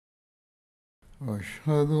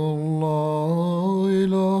أشهد أن لا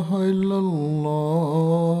إله إلا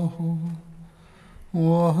الله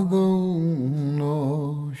وحده لا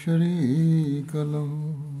شريك له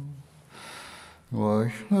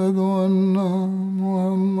وأشهد أن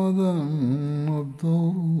محمدا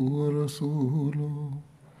عبده ورسوله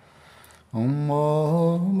أما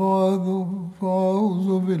بعد فأعوذ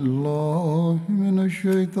بالله من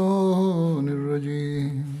الشيطان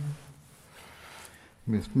الرجيم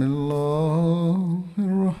بسم الله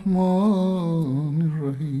الرحمن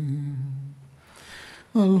الرحيم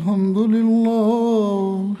الحمد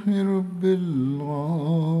لله رب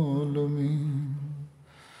العالمين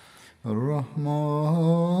الرحمن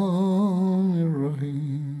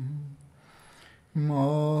الرحيم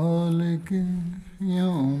مالك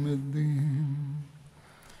يوم الدين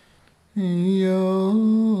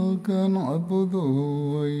إياك نعبد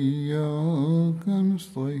وإياك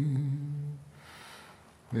نستعين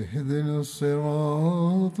اهدنا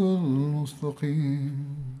الصراط المستقيم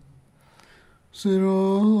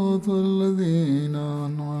صراط الذين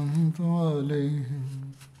أنعمت عليهم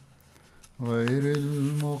غير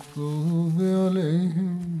المغضوب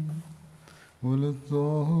عليهم ولا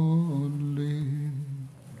الضالين.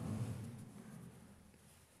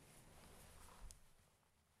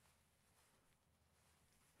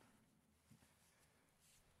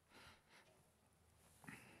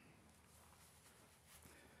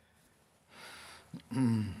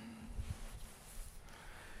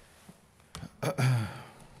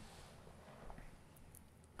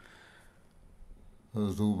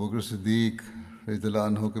 حضرت بکر صدیق رضی اللہ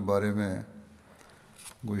عنہ کے بارے میں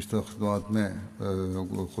گزشتہ خطبات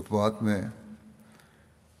میں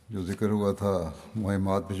جو ذکر ہوا تھا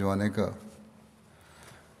مہمات بھجوانے کا،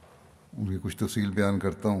 ان کی کچھ تفصیل بیان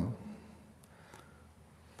کرتا ہوں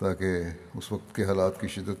تاکہ اس وقت کے حالات کی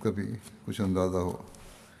شدت کا بھی کچھ اندازہ ہو.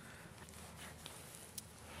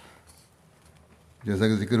 جیسا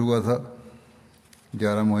کہ ذکر ہوا تھا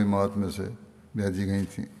 11 مہمات میں سے بھیجی گئی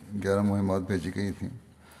تھیں، 11 مہمات بھیجی گئی تھیں.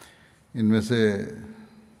 ان میں سے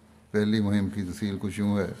پہلی مہم کی تفصیل کچھ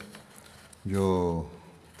یوں ہے جو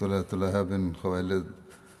طلحہ بن خویلد،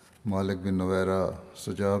 مالک بن نویرہ،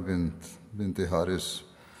 سجا بنت حارث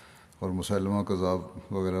اور مسلمہ کذاب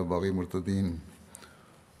وغیرہ باقی مرتدین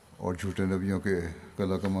اور جھوٹے نبیوں کے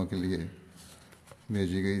کلا کما کے لیے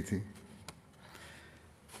بھیجی گئی تھی.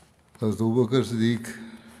 حضرت بکر صدیق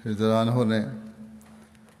رضی اللہ عنہ نے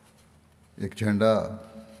ایک جھنڈا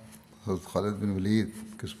حضرت خالد بن ولید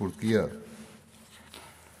کے سپرد کیا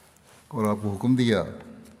اور آپ کو حکم دیا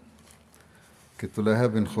کہ طلحہ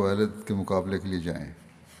بن خویلد کے مقابلے کے لیے جائیں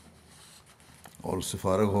اور اس سے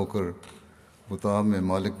فارغ ہو کر بطاح میں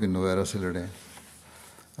مالک بن نویرہ سے لڑیں.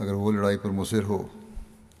 اگر وہ لڑائی پر مصر ہو،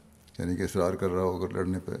 یعنی کہ اصرار کر رہا ہو اگر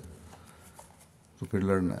لڑنے پہ، تو پھر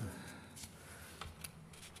لڑنا ہے.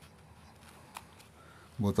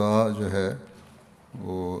 بطاح جو ہے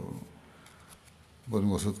وہ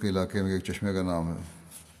بنو اسد کے علاقے میں ایک چشمے کا نام ہے،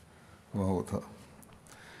 وہاں وہ تھا.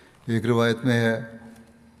 ایک روایت میں ہے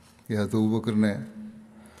کہ حضرت ابوبکر نے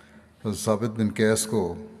حضرت ثابت بن قیس کو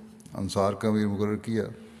انصار کا امیر مقرر کیا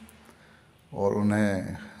اور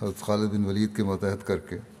انہیں حضرت خالد بن ولید کے ماتحت کر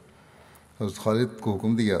کے حضرت خالد کو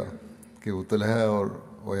حکم دیا کہ وہ طلحہ اور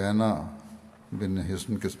عیینہ بن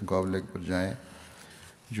حصن کے مقابلے پر جائیں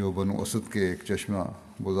جو بنو اسد کے ایک چشمہ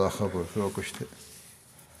بزاخہ پر فروکش تھے.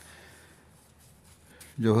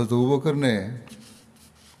 جب حضرت ابوبکر نے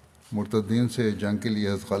مرتدین سے جنگ کے لیے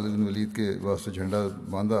حضرت خالد بن ولید کے واسطے جھنڈا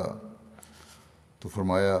باندھا تو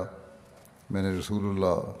فرمایا، میں نے رسول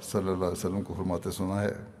اللہ صلی اللہ علیہ وسلم کو فرماتے سنا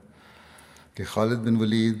ہے کہ خالد بن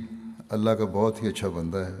ولید اللہ کا بہت ہی اچھا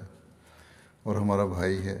بندہ ہے اور ہمارا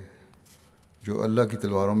بھائی ہے، جو اللہ کی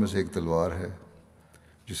تلواروں میں سے ایک تلوار ہے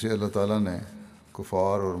جسے اللہ تعالیٰ نے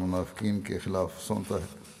کفار اور منافقین کے خلاف سونتا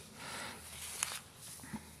ہے.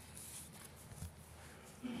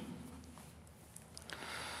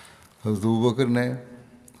 حضرت ابوبکر نے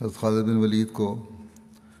حضرت خالد بن ولید کو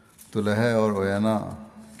طلحہ اور عیینہ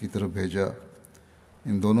کی طرف بھیجا.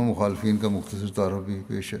 ان دونوں مخالفین کا مختصر تعارف بھی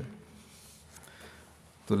پیش ہے.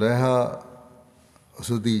 طلحہ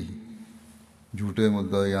اسدی جھوٹے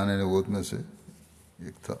مدعیان نبوت میں سے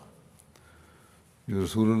ایک تھا جو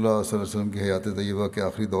رسول اللہ صلی اللہ علیہ وسلم کی حیات طیبہ کے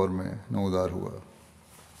آخری دور میں نمودار ہوا.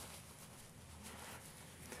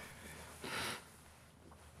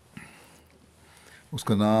 اس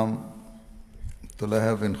کا نام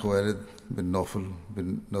طلحہ بن خویلد بن نوفل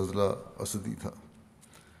بن نزلہ اسدی تھا.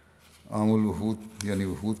 عام الوفود یعنی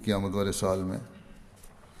وفود کی آمد والے سال میں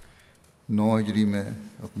 9 ہجری میں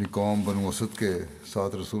اپنی قوم بنو اسد کے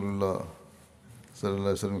ساتھ رسول اللہ صلی اللہ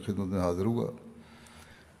علیہ وسلم کی خدمت میں حاضر ہوا.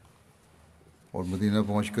 اور مدینہ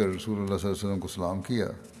پہنچ کر رسول اللہ صلی اللہ علیہ وسلم کو سلام کیا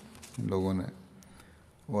ان لوگوں نے،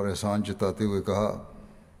 اور احسان جتاتے ہوئے کہا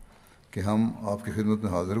کہ ہم آپ کی خدمت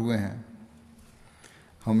میں حاضر ہوئے ہیں،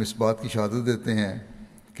 ہم اس بات کی شہادت دیتے ہیں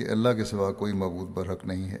کہ اللہ کے سوا کوئی معبود برحق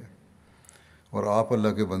نہیں ہے اور آپ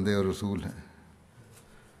اللہ کے بندے اور رسول ہیں۔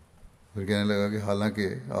 پھر کہنے لگا کہ حالانکہ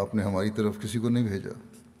آپ نے ہماری طرف کسی کو نہیں بھیجا،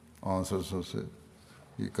 آن صلی اللہ علیہ وسلم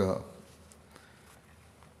سے یہ کہا،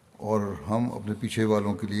 اور ہم اپنے پیچھے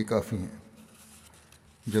والوں کے لیے کافی ہیں۔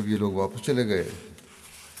 جب یہ لوگ واپس چلے گئے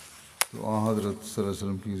تو آن حضرت صلی اللہ علیہ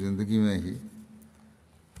وسلم کی زندگی میں ہی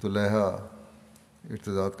طلحہ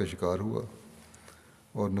ارتداد کا شکار ہوا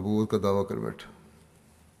اور نبوت کا دعویٰ کر بیٹھا،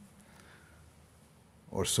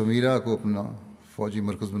 اور سمیرہ کو اپنا فوجی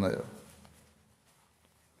مرکز بنایا۔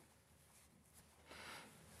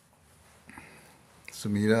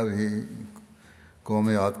 سمیرہ بھی قوم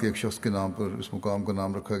عاد کے ایک شخص کے نام پر اس مقام کا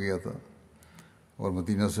نام رکھا گیا تھا، اور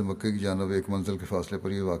مدینہ سے مکے کی جانب ایک منزل کے فاصلے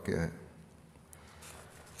پر یہ واقع ہے۔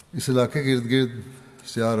 اس علاقے کے ارد گرد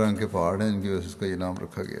سیاہ رنگ کے پہاڑ ہیں جن کی وجہ سے اس کا یہ نام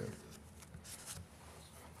رکھا گیا۔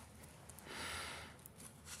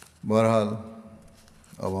 بہرحال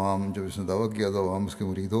عوام، جب اس نے دعویٰ کیا تو عوام اس کے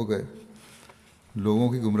مرید ہو گئے۔ لوگوں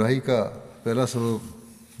کی گمراہی کا پہلا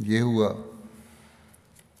سبب یہ ہوا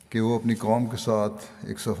کہ وہ اپنی قوم کے ساتھ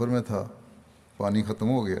ایک سفر میں تھا، پانی ختم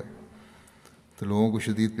ہو گیا تو لوگوں کو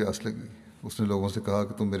شدید پیاس لگی۔ اس نے لوگوں سے کہا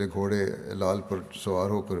کہ تم میرے گھوڑے لال پر سوار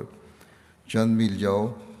ہو کر چند میل جاؤ،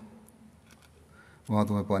 وہاں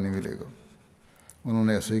تمہیں پانی ملے گا۔ انہوں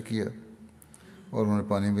نے ایسے ہی کیا اور انہیں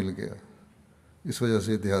پانی مل گیا۔ اس وجہ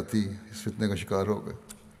سے دیہاتی اس فتنے کا شکار ہو گئے۔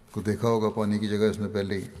 کو دیکھا ہوگا پانی کی جگہ اس نے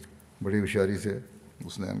پہلے ہی بڑی ہوشیاری سے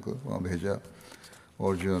اس نے ان کو وہاں بھیجا،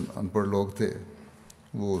 اور جو ان پڑھ لوگ تھے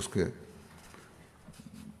وہ اس کے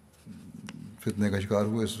فتنے کا شکار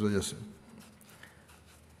ہوئے اس وجہ سے۔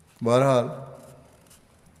 بہرحال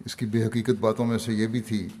اس کی بے حقیقت باتوں میں سے یہ بھی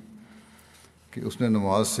تھی کہ اس نے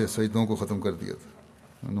نماز سے سجدوں کو ختم کر دیا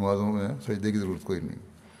تھا، نمازوں میں سجدے کی ضرورت کوئی نہیں،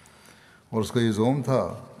 اور اس کا یہ زوم تھا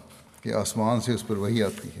کہ آسمان سے اس پر وحی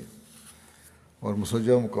آتی ہے، اور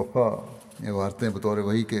مسجع مقفع عبارتیں بطور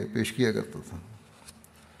وحی کے پیش کیا کرتا تھا۔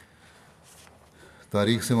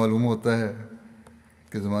 تاریخ سے معلوم ہوتا ہے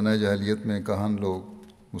کہ زمانہ جاہلیت میں کاہن لوگ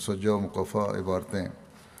مسجع و مقفع عبارتیں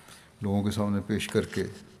لوگوں کے سامنے پیش کر کے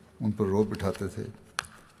ان پر روب بٹھاتے تھے۔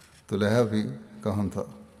 طلحہ بھی کاہن تھا۔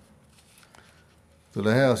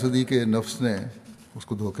 طلحہ اسدی کے نفس نے اس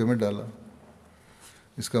کو دھوکے میں ڈالا،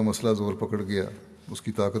 اس کا مسئلہ زور پکڑ گیا، اس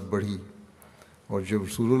کی طاقت بڑھی، اور جب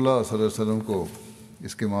رسول اللہ صلی اللہ علیہ وسلم کو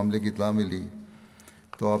اس کے معاملے کی اطلاع ملی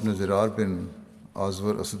تو آپ نے زرار بن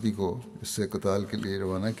آزور اسدی کو اس سے قتال کے لیے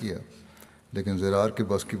روانہ کیا، لیکن زرار کے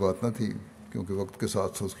بس کی بات نہ تھی کیونکہ وقت کے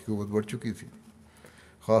ساتھ ساتھ اس کی قوت بڑھ چکی تھی۔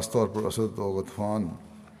 خاص طور پر اسد و غطفان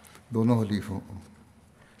دونوں حلیفوں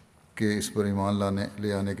کے اس پر ایمان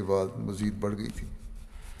لے آنے کے بعد مزید بڑھ گئی تھی۔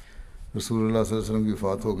 رسول اللہ صلی اللہ علیہ وسلم کی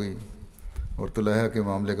وفات ہو گئی اور طلحہ کے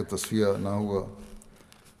معاملے کا تصفیہ نہ ہوا۔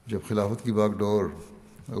 جب خلافت کی باغ ڈور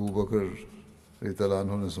ابو بکر رضی اللہ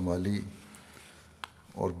عنہ نے سنبھالی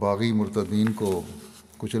اور باغی مرتدین کو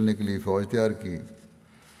کچلنے کے لیے فوج تیار کی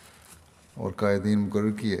اور قائدین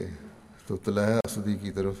مقرر کیے تو طلحہ اسدی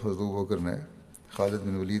کی طرف حضرت ابو بکر نے خالد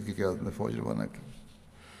بن ولید کی قیادت میں فوج روانہ کی۔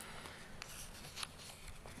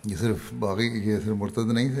 یہ صرف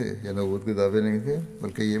مرتد نہیں تھے یا نبوت کے دعوے نہیں تھے،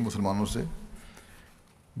 بلکہ یہ مسلمانوں سے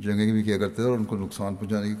جنگیں بھی کیا کرتے تھے اور ان کو نقصان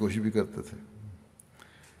پہنچانے کی کوشش بھی کرتے تھے۔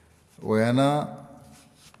 عیینہ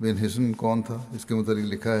بن حصن کون تھا؟ اس کے متعلق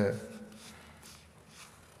لکھا ہے،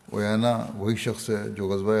 عیینہ وہی شخص ہے جو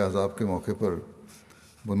غزوہ احزاب کے موقع پر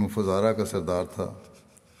بنو فزارہ کا سردار تھا۔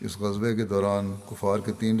 اس غزوے کے دوران کفار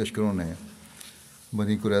کے 3 لشکروں نے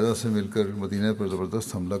بنی قریظہ سے مل کر مدینہ پر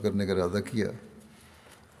زبردست حملہ کرنے کا ارادہ کیا،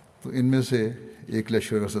 تو ان میں سے ایک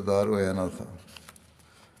لشکر کا سردار عیینہ تھا۔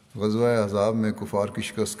 غزوہ احزاب میں کفار کی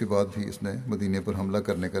شکست کے بعد بھی اس نے مدینہ پر حملہ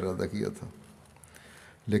کرنے کا ارادہ کیا تھا،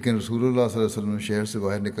 لیکن رسول اللہ صلی اللہ علیہ وسلم نے شہر سے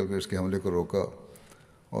باہر نکل کر اس کے حملے کو روکا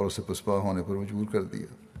اور اسے پسپا ہونے پر مجبور کر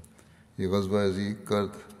دیا۔ یہ غزوہ ذی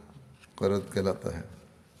قرد کہلاتا ہے۔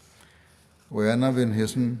 عیینہ بن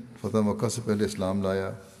حصن فتح مکہ سے پہلے اسلام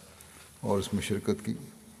لایا اور اس میں شرکت کی۔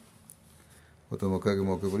 فتح مکہ کے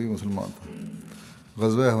موقع پر ہی مسلمان تھا۔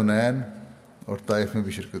 غزوہ حنین اور طائف میں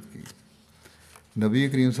بھی شرکت کی۔ نبی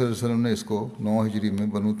کریم صلی اللہ علیہ وسلم نے اس کو 9 ہجری میں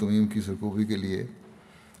بنو تمیم کی سرکوبی کے لیے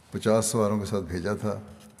 50 سواروں کے ساتھ بھیجا تھا،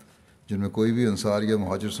 جن میں کوئی بھی انصار یا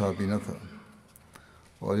مہاجر صحابی نہ تھا،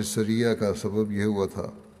 اور اس سریہ کا سبب یہ ہوا تھا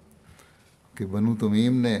کہ بنو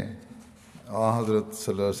تمیم نے حضرت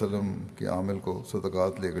صلی اللہ علیہ وسلم کے عامل کو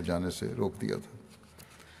صدقات لے کر جانے سے روک دیا تھا۔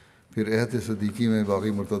 پھر عہد صدیقی میں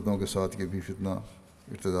باغی مرتدوں کے ساتھ یہ بھی فتنہ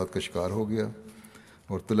ارتداد کا شکار ہو گیا،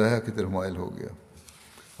 اور طلحہ کی طرف مائل ہو گیا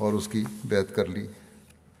اور اس کی بیعت کر لی۔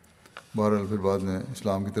 بہرحال پھر بعد میں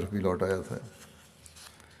اسلام کی طرف بھی لوٹ آیا تھا۔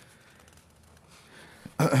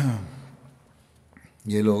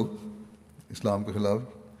 یہ لوگ اسلام کے خلاف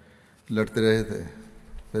لڑتے رہے تھے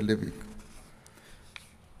پہلے بھی،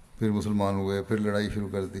 پھر مسلمان ہوئے، پھر لڑائی شروع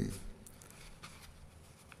کر دی۔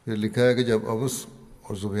 پھر لکھا ہے کہ جب اوس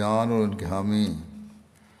اور ذبیان اور ان کے حامی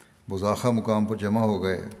بزاخہ مقام پر جمع ہو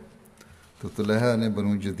گئے تو طلحہ نے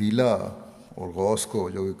بنو جدیلہ اور غوث کو،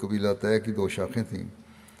 جو کہ قبیلہ طے کی دو شاخیں تھیں،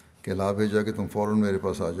 کہلا بھیجا کہ تم فوراً میرے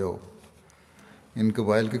پاس آ جاؤ۔ ان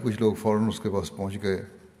قبائل کے کچھ لوگ فوراً اس کے پاس پہنچ گئے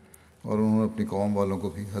اور انہوں نے اپنی قوم والوں کو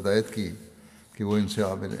بھی ہدایت کی کہ وہ ان سے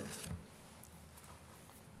آ ملیں۔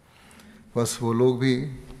 بس وہ لوگ بھی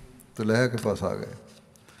طلحہ کے پاس آ گئے۔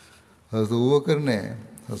 حضرت ابوبکر نے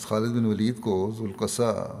حضرت خالد بن ولید کو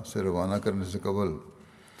ذوالقصہ سے روانہ کرنے سے قبل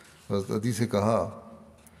حضرت عدی سے کہا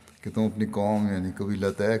کہ تم اپنی قوم یعنی قبیلہ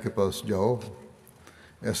طے کے پاس جاؤ،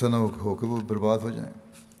 ایسا نہ ہو کہ وہ برباد ہو جائیں،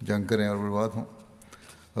 جنگ کریں اور برباد ہوں۔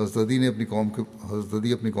 حضرت عدی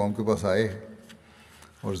اپنی قوم کے پاس آئے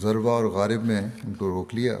اور ضربہ اور غارب میں ان کو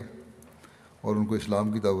روک لیا اور ان کو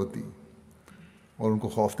اسلام کی دعوت دی اور ان کو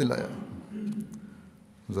خوف دلایا۔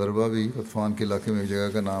 ضربہ بھی غطفان کے علاقے میں ایک جگہ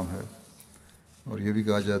کا نام ہے، اور یہ بھی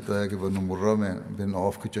کہا جاتا ہے کہ بنو مرہ میں بن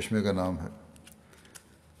عوف کے چشمے کا نام ہے۔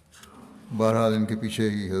 بہرحال ان کے پیچھے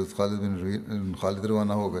ہی حضرت خالد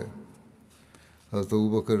روانہ ہو گئے۔ حضرت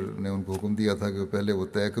ابوبکر نے ان کو حکم دیا تھا کہ پہلے وہ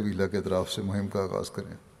طے قبیلہ کے اطراف سے مہم کا آغاز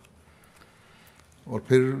کریں اور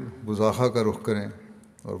پھر بزاخہ کا رخ کریں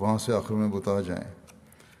اور وہاں سے آخر میں بتا جائیں،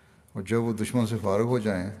 اور جب وہ دشمن سے فارغ ہو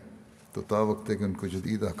جائیں تو تا وقت کہ ان کو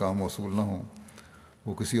جدید احکام موصول نہ ہوں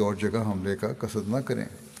وہ کسی اور جگہ حملے کا قصد نہ کریں۔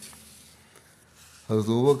 حضرت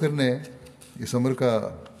ابوبکر نے اس امر کا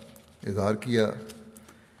اظہار کیا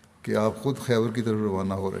کہ آپ خود خیبر کی طرف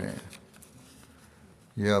روانہ ہو رہے ہیں۔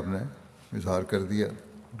 یہ آپ نے اظہار کر دیا،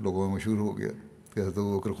 لوگوں میں مشہور ہو گیا کہ حضرت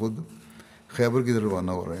ابوبکر خود خیبر کی طرف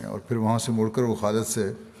روانہ ہو رہے ہیں، اور پھر وہاں سے مڑ کر وہ خالد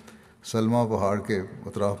سے سلمہ پہاڑ کے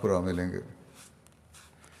اطراف پر آ ملیں گے۔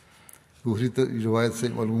 دوسری روایت سے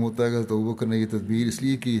معلوم ہوتا ہے کہ حضرت ابوبکر نے یہ تدبیر اس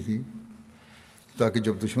لیے کی تھی تاکہ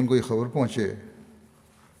جب دشمن کو یہ خبر پہنچے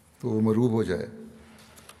تو وہ مرعوب ہو جائے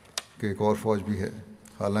کہ ایک اور فوج بھی ہے۔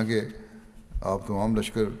 حالانکہ آپ تمام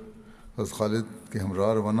لشکر حضرت خالد کے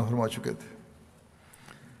ہمراہ روانہ فرما چکے تھے۔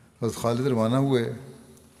 حضرت خالد روانہ ہوئے،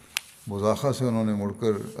 بزاخہ سے انہوں نے مڑ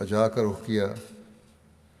کر اجا کا رخ کیا۔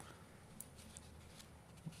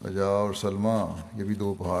 اجا اور سلمہ یہ بھی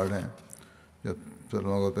دو پہاڑ ہیں، جب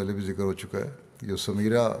سلمہ کا پہلے بھی ذکر ہو چکا ہے، جو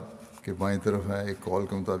سمیرہ کے بائیں طرف ہیں۔ ایک قول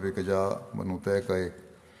کے مطابق اجا بنو طے کا ایک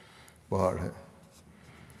پہاڑ ہے۔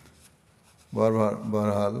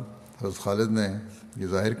 بہرحال حضرت خالد نے یہ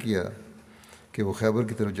ظاہر کیا کہ وہ خیبر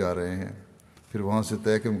کی طرف جا رہے ہیں، پھر وہاں سے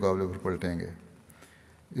طے کے مقابلے پر پلٹیں گے۔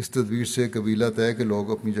 اس تدبیر سے قبیلہ طے کے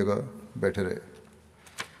لوگ اپنی جگہ بیٹھے رہے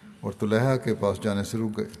اور طلحہ کے پاس جانے سے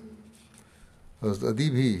رک گئے۔ حضرت عدی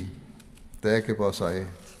بھی طے کے پاس آئے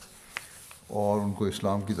اور ان کو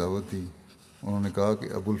اسلام کی دعوت دی۔ انہوں نے کہا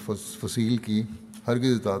کہ ابو الفصیل کی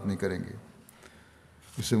ہرگز اطاعت نہیں کریں گے۔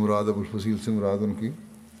 اس سے مراد ابو الفصیل سے مراد ان کی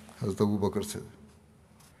حضرت ابوبکر سے۔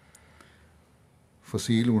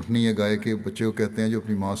 فصیل اونٹنی یا گائے کے بچے کو کہتے ہیں جو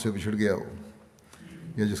اپنی ماں سے بچھڑ گیا ہو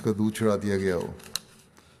یا جس کا دودھ چھڑا دیا گیا ہو۔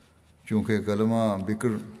 چونکہ کلمہ بکر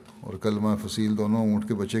اور کلمہ فصیل دونوں اونٹ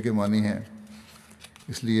کے بچے کے معنی ہیں،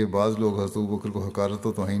 اس لیے بعض لوگ حضرت ابوبکر کو حقارت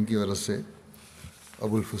و توہین کی غرض سے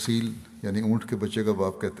ابو الفصیل یعنی اونٹ کے بچے کا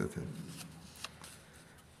باپ کہتے تھے۔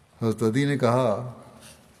 حضرت عدی نے کہا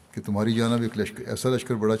کہ تمہاری جانب ایک ایسا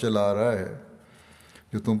لشکر بڑا چلا آ رہا ہے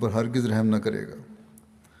جو تم پر ہرگز رحم نہ کرے گا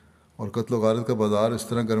اور قتل و غارت کا بازار اس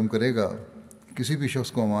طرح گرم کرے گا کہ کسی بھی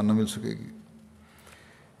شخص کو امان نہ مل سکے گی۔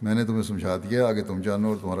 میں نے تمہیں سمجھا دیا، آگے تم جانو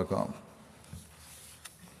اور تمہارا کام۔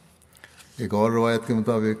 ایک اور روایت کے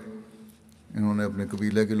مطابق انہوں نے اپنے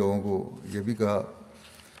قبیلے کے لوگوں کو یہ بھی کہا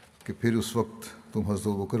کہ پھر اس وقت تم حضرت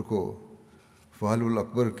ابوبکر کو فہل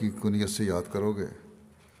الاکبر کی کنیت سے یاد کرو گے۔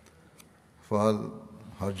 فہل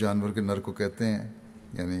ہر جانور کے نر کو کہتے ہیں،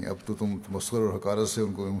 یعنی اب تو تم تمسخر اور حقارت سے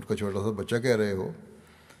ان کو اونٹ کا چھوٹا سا بچہ کہہ رہے ہو،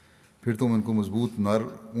 پھر تم ان کو مضبوط نر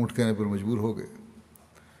اونٹ کہنے پر مجبور ہو گئے۔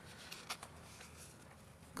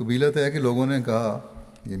 قبیلہ طے کے لوگوں نے کہا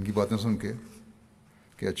ان کی باتیں سن کے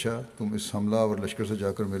کہ اچھا تم اس حملہ اور لشکر سے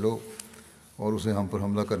جا کر ملو اور اسے ہم پر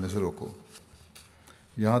حملہ کرنے سے روکو،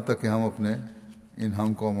 یہاں تک کہ ہم اپنے ان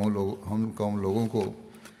ہم قوم لوگوں کو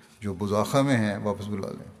جو بزاخہ میں ہیں واپس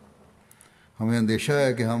بلا لیں۔ ہمیں اندیشہ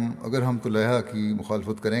ہے کہ اگر ہم طلحہ کی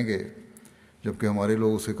مخالفت کریں گے جبکہ ہمارے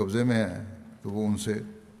لوگ اس کے قبضے میں ہیں تو وہ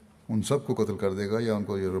ان سب کو قتل کر دے گا یا ان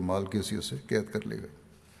کو رمال کی حیثیت سے قید کر لے گا۔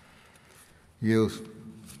 یہ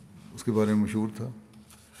اس کے بارے میں مشہور تھا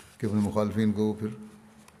کہ اپنے مخالفین کو وہ پھر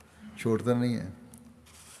چھوڑتا نہیں ہے۔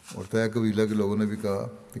 اور طے قبیلہ کے لوگوں نے بھی کہا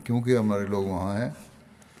کہ کیونکہ ہمارے لوگ وہاں ہیں،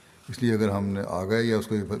 اس لیے اگر ہم نے آ گئے یا اس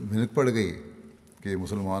کو بھنک پڑ گئی کہ یہ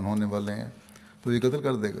مسلمان ہونے والے ہیں تو یہ قتل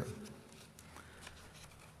کر دے گا۔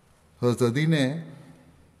 حضرت عدی نے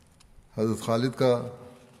حضرت خالد کا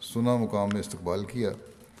سنا مقام میں استقبال کیا۔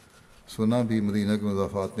 سنا بھی مدینہ کے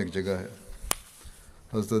مضافات میں ایک جگہ ہے۔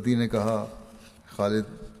 حضرت عدی نے کہا، خالد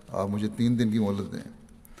آپ مجھے 3 دن کی مہلت دیں،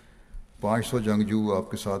 500 جنگجو آپ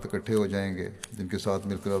کے ساتھ اکٹھے ہو جائیں گے جن کے ساتھ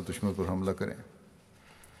مل کر آپ دشمن پر حملہ کریں۔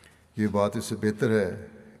 یہ بات اس سے بہتر ہے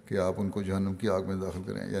کہ آپ ان کو جہنم کی آگ میں داخل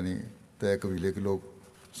کریں، یعنی طے قبیلے کے لوگ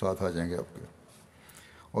ساتھ آ جائیں گے آپ کے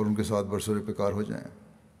اور ان کے ساتھ برسر پیکار ہو جائیں۔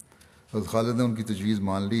 حضرت خالد نے ان کی تجویز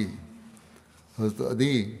مان لی۔ حضرت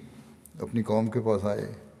عدی اپنی قوم کے پاس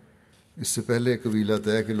آئے۔ اس سے پہلے قبیلہ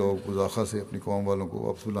طے کے لوگ بزاخہ سے اپنی قوم والوں کو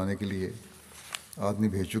واپس بلانے کے لیے آدمی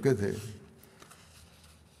بھیج چکے تھے۔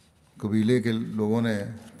 قبیلے کے لوگوں نے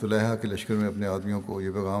طلحہ کے لشکر میں اپنے آدمیوں کو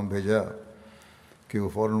یہ پیغام بھیجا کہ وہ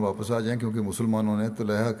فوراً واپس آ جائیں، کیونکہ مسلمانوں نے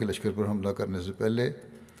طلحہ کے لشکر پر حملہ کرنے سے پہلے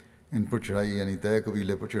ان پر چڑھائی یعنی طے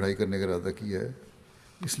قبیلے پر چڑھائی کرنے کا ارادہ کیا ہے،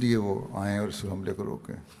 اس لیے وہ آئیں اور اس حملے کو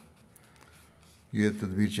روکیں۔ یہ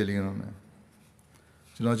تدبیر چلی انہوں نے۔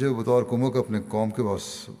 چنانچہ وہ بطور کمک اپنے قوم کے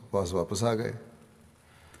پاس واپس آ گئے۔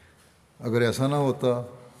 اگر ایسا نہ ہوتا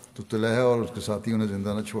تو طلحہ اور اس کے ساتھی انہیں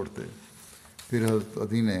زندہ نہ چھوڑتے۔ پھر حضرت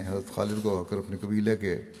عدی نے حضرت خالد کو آ کر اپنے قبیلے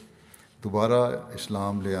کے دوبارہ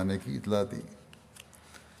اسلام لے آنے کی اطلاع دی۔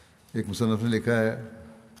 ایک مصنف نے لکھا ہے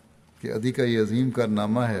کہ عدی کا یہ عظیم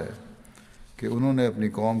کارنامہ ہے کہ انہوں نے اپنی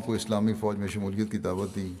قوم کو اسلامی فوج میں شمولیت کی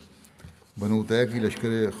دعوت دی۔ بنو طے کی لشکر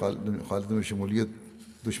خالد میں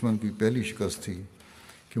شمولیت دشمن کی پہلی شکست تھی،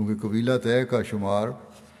 کیونکہ قبیلہ طے کا شمار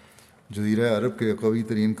جزیرہ عرب کے قوی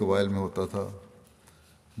ترین قبائل میں ہوتا تھا۔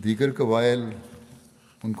 دیگر قبائل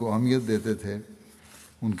ان کو اہمیت دیتے تھے،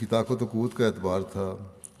 ان کی طاقت و قوت کا اعتبار تھا،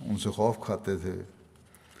 ان سے خوف کھاتے تھے،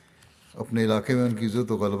 اپنے علاقے میں ان کی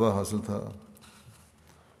عزت و غلبہ حاصل تھا،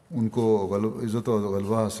 ان کو عزت و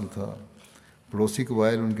غلبہ حاصل تھا۔ پڑوسی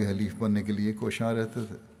قبائل ان کے حلیف بننے کے لیے کوشاں رہتے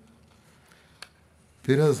تھے۔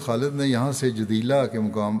 پھر حضرت خالد نے یہاں سے جدیلہ کے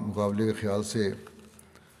مقابلے کے خیال سے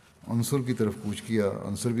عنصر کی طرف کوچ کیا۔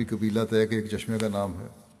 عنصر بھی قبیلہ طے کے ایک چشمے کا نام ہے۔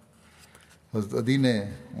 حضرت عدی نے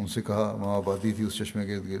ان سے کہا، وہاں آبادی تھی اس چشمے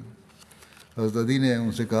کے ارد گرد۔ حضرت عدی نے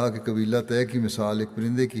ان سے کہا کہ قبیلہ طے کی مثال ایک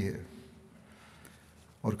پرندے کی ہے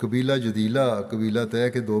اور قبیلہ جدیلہ قبیلہ طے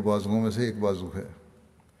کے 2 بازوؤں میں سے ایک بازو ہے۔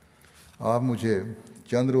 آپ مجھے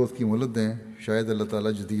چند روز کی مہلت دیں، شاید اللہ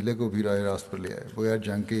تعالیٰ جدیلے کو بھی راہ راست پر لے آئے، بغیر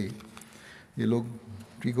جنگ کے یہ لوگ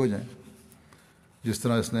ٹھیک ہو جائیں، جس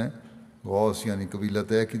طرح اس نے غوث یعنی قبیلہ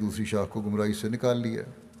طے کی دوسری شاخ کو گمراہی سے نکال لیا۔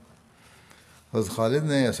 حضرت خالد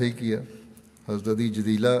نے ایسا ہی کیا۔ حضرت عدی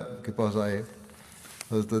جدیلہ کے پاس آئے۔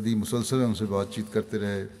 حضرت عدی مسلسل ان سے بات چیت کرتے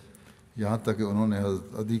رہے، یہاں تک کہ انہوں نے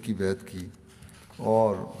حضرت عدی کی بیعت کی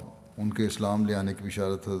اور ان کے اسلام لے آنے کی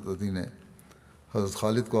بشارت حضرت عدی نے حضرت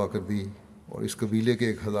خالد کو آ کر دی، اور اس قبیلے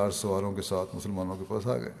کے 1000 سواروں کے ساتھ مسلمانوں کے پاس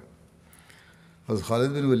آ گئے۔ حضرت خالد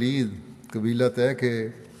بن ولید قبیلہ طے کے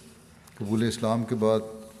قبول اسلام کے بعد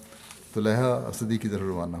طلحہ اسدی کی طرف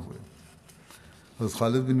روانہ ہوئے۔ حضرت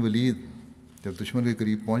خالد بن ولید جب دشمن کے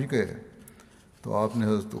قریب پہنچ گئے تو آپ نے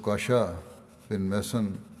حضرت عکاشہ بن محسن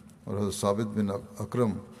اور حضرت ثابت بن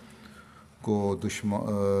اکرم کو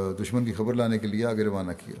دشمن کی خبر لانے کے لیے آگے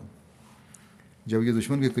روانہ کیا۔ جب یہ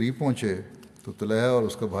دشمن کے قریب پہنچے تو طلحہ اور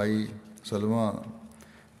اس کا بھائی سلمہ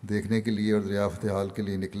دیکھنے کے لیے اور دریافت حال کے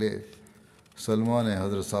لیے نکلے۔ سلمہ نے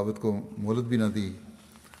حضرت ثابت کو مہلت بھی نہ دی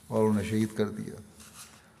اور انہیں شہید کر دیا،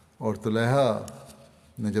 اور طلحہ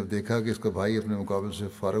نے جب دیکھا کہ اس کا بھائی اپنے مقابل سے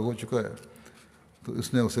فارغ ہو چکا ہے تو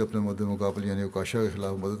اس نے اسے اپنے مد مقابل یعنی عکاشہ کے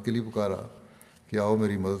خلاف مدد کے لیے پکارا کہ آؤ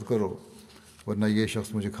میری مدد کرو ورنہ یہ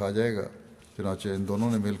شخص مجھے کھا جائے گا۔ چنانچہ ان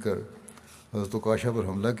دونوں نے مل کر حضرت عکاشہ پر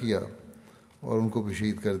حملہ کیا اور ان کو بھی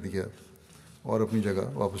شہید کر دیا اور اپنی جگہ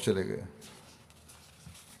واپس چلے گئے۔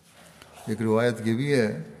 ایک روایت یہ بھی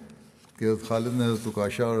ہے کہ حضرت خالد نے حضرت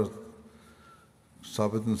عکاشہ اور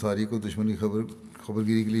ثابت انصاری کو دشمن کی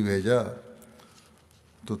خبرگیری کے لیے بھیجا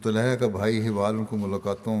تو طلحہ کا بھائی حبال ان کو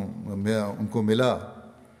ملا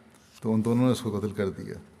تو ان دونوں نے اس کو قتل کر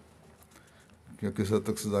دیا۔ کہ کس حد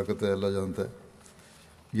تک صداقت ہے اللہ جانتا ہے۔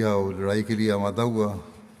 یا وہ لڑائی کے لیے آمادہ ہوا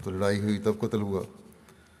تو لڑائی ہوئی تب قتل ہوا،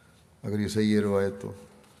 اگر یہ صحیح ہے روایت تو،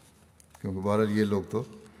 کیونکہ بہرحال یہ لوگ تو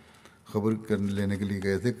خبر لینے کے لیے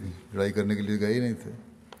گئے تھے، لڑائی کرنے کے لیے گئے ہی نہیں تھے۔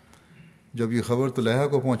 جب یہ خبر طلحہ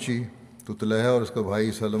کو پہنچی تو طلحہ اور اس کا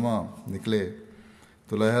بھائی سلمہ نکلے۔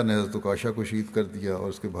 طلحہ نے حضرت عکاشہ کو شہید کر دیا اور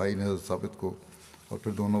اس کے بھائی نے حضرت ثابت کو، اور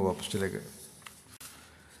پھر دونوں واپس چلے گئے۔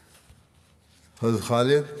 حضرت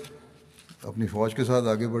خالد اپنی فوج کے ساتھ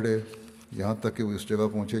آگے بڑھے یہاں تک کہ وہ اس جگہ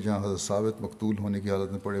پہنچے جہاں حضرت ثابت مقتول ہونے کی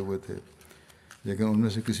حالت میں پڑے ہوئے تھے، لیکن ان میں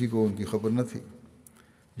سے کسی کو ان کی خبر نہ تھی،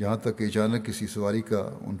 یہاں تک کہ اچانک کسی سواری کا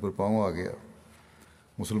ان پر پاؤں آ گیا۔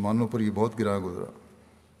 مسلمانوں پر یہ بہت گراں گزرا۔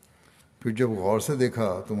 پھر جب غور سے دیکھا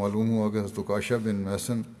تو معلوم ہوا کہ حضرت عکاشہ بن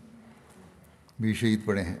محسن بھی شہید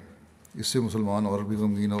پڑے ہیں۔ اس سے مسلمان اور بھی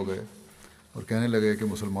غمگین ہو گئے اور کہنے لگے کہ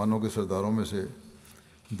مسلمانوں کے سرداروں میں سے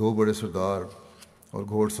 2 بڑے سردار اور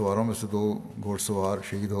گھوڑ سواروں میں سے 2 گھوڑ سوار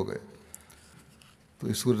شہید ہو گئے۔ تو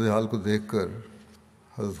اس صورتحال کو دیکھ کر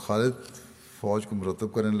حضرت خالد فوج کو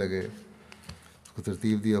مرتب کرنے لگے، اس کو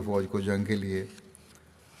ترتیب دیا فوج کو جنگ کے لیے،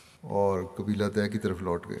 اور قبیلہ طے کی طرف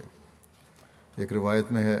لوٹ گئے۔ ایک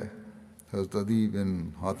روایت میں ہے، حضرت عدی بن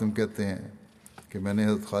حاتم کہتے ہیں کہ میں نے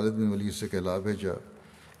حضرت خالد بن ولید سے کہلا بھیجا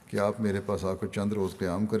کہ آپ میرے پاس آ کر چند روز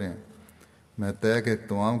قیام کریں، میں طے کے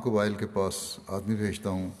تمام قبائل کے پاس آدمی بھیجتا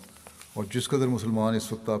ہوں، اور جس قدر مسلمان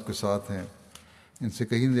اس وقت آپ کے ساتھ ہیں ان سے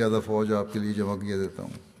کہیں زیادہ فوج آپ کے لیے جمع کیے دیتا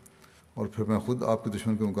ہوں، اور پھر میں خود آپ کے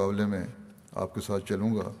دشمن کے مقابلے میں آپ کے ساتھ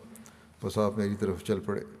چلوں گا، بس آپ میری طرف چل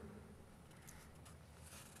پڑے،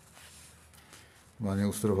 مانے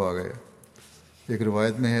اس طرف آ گئے۔ ایک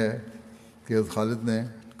روایت میں ہے کہ حضرت خالد نے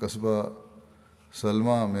قصبہ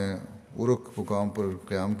سلمہ میں عرق مقام پر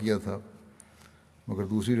قیام کیا تھا، مگر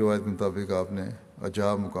دوسری روایت کے مطابق آپ نے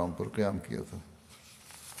عجاب مقام پر قیام کیا تھا۔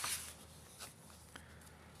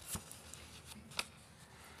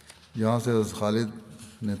 یہاں سے حضرت خالد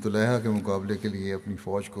نے طلیحہ کے مقابلے کے لیے اپنی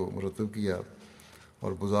فوج کو مرتب کیا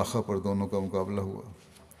اور بزاخہ پر دونوں کا مقابلہ ہوا۔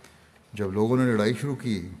 جب لوگوں نے لڑائی شروع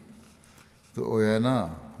کی تو اوینا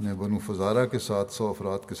نے بنو فزارہ کے 700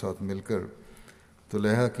 افراد کے ساتھ مل کر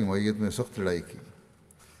طلیحہ کی معیت میں سخت لڑائی کی۔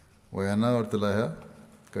 اوینا اور طلیحہ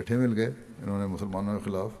کٹھے مل گئے، انہوں نے مسلمانوں کے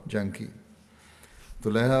خلاف جنگ کی۔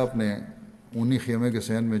 طلیحہ اپنے اونی خیمے کے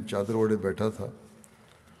صحن میں چادر اوڑھے بیٹھا تھا،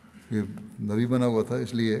 یہ نبی بنا ہوا تھا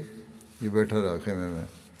اس لیے یہ بیٹھا رہا خیمے میں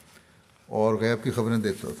اور غیب کی خبریں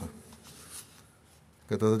دیتا تھا،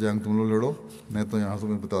 کہتا تھا جنگ تم لوگ لڑو، میں تو یہاں سے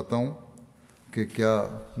تمہیں بتاتا ہوں کہ کیا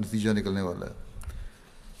نتیجہ نکلنے والا ہے،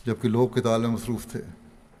 جبکہ لوگ قتال میں مصروف تھے۔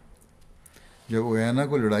 جب اوینا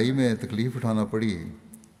کو لڑائی میں تکلیف اٹھانا پڑی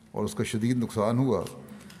اور اس کا شدید نقصان ہوا،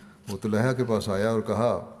 وہ طلیحہ کے پاس آیا اور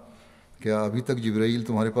کہا کیا ابھی تک جبرائیل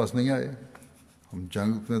تمہارے پاس نہیں آئے؟ ہم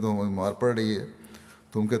جنگ میں تو ہمیں مار پڑ رہی ہے،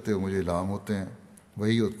 تم کہتے ہو مجھے الہام ہوتے ہیں،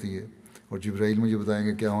 وہی ہوتی ہے، اور جبرائیل مجھے بتائیں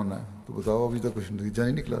گے کیا ہونا ہے، تو بتاؤ ابھی تک کچھ نتیجہ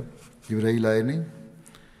نہیں نکلا، جبرائیل آئے نہیں؟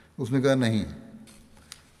 اس نے کہا نہیں۔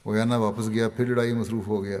 اوینا واپس گیا، پھر لڑائی مصروف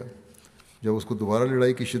ہو گیا۔ جب اس کو دوبارہ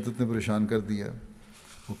لڑائی کی شدت نے پریشان کر دیا،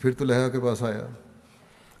 وہ پھر طلیحہ کے پاس آیا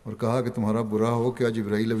اور کہا کہ تمہارا برا ہو، کیا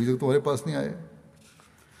جبرائیل ابھی تک تمہارے پاس نہیں آئے؟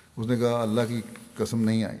 اس نے کہا اللہ کی قسم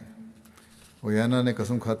نہیں آئی۔ اوینا نے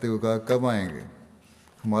قسم کھاتے ہوئے کہا کب آئیں گے،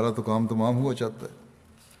 ہمارا تو کام تمام ہوا چاہتا ہے۔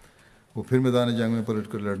 وہ پھر میدان جنگ میں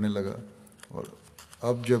پلٹ کر لڑنے لگا، اور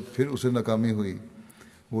اب جب پھر اسے ناکامی ہوئی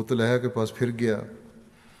وہ طلیحہ کے پاس پھر گیا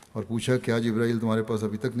اور پوچھا کیا جبرائیل تمہارے پاس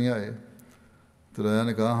ابھی تک نہیں آئے؟ طلیحہ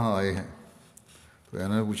نے کہا ہاں آئے ہیں۔ تو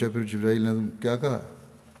اوینا نے پوچھا پھر جبرائیل نے کیا کہا؟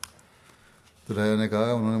 طلیحہ نے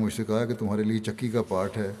کہا انہوں نے مجھ سے کہا کہ تمہارے لیے چکی کا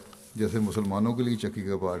پارٹ ہے جیسے مسلمانوں کے لیے چکی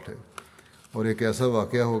کا پارٹ ہے، اور ایک ایسا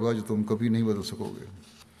واقعہ ہوگا جو تم کبھی نہیں بدل سکو گے۔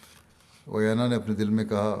 اوینا نے اپنے دل میں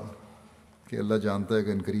کہا کہ اللہ جانتا ہے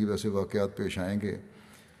کہ عنقریب ایسے واقعات پیش آئیں گے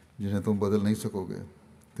جنہیں تم بدل نہیں سکو گے۔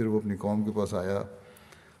 پھر وہ اپنی قوم کے پاس آیا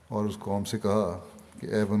اور اس قوم سے کہا کہ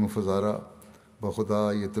اے بنو فزارہ،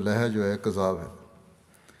 بخدا یہ طلیحہ جو ہے کذاب ہے،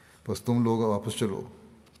 بس تم لوگ واپس چلو۔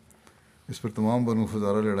 اس پر تمام بنو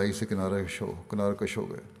فزارہ لڑائی سے کنارہ کش ہو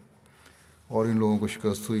گئے، اور ان لوگوں کو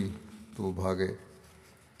شکست ہوئی تو وہ بھاگے۔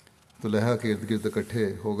 طلیحہ کے ارد گرد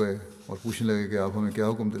اکٹھے ہو گئے اور پوچھنے لگے کہ آپ ہمیں کیا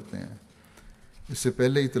حکم دیتے ہیں؟ اس سے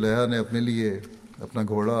پہلے ہی طلیحہ نے اپنے لیے اپنا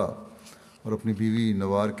گھوڑا اور اپنی بیوی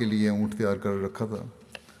نوار کے لیے اونٹ تیار کر رکھا تھا۔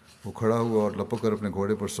 وہ کھڑا ہوا اور لپک کر اپنے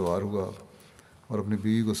گھوڑے پر سوار ہوا اور اپنی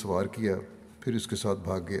بیوی کو سوار کیا، پھر اس کے ساتھ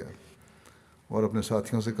بھاگ گیا اور اپنے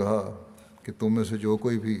ساتھیوں سے کہا کہ تم میں سے جو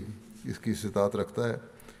کوئی بھی اس کی استطاعت رکھتا ہے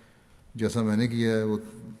جیسا میں نے کیا ہے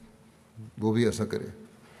وہ بھی ایسا کرے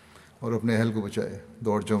اور اپنے اہل کو بچائے،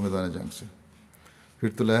 دوڑ جاؤ میدان جنگ سے۔ پھر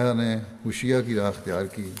طلیحہ نے ہوشیہ کی راہ اختیار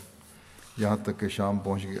کی یہاں تک کہ شام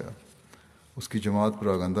پہنچ گیا۔ اس کی جماعت پر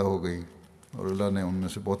آگندہ ہو گئی اور اللہ نے ان میں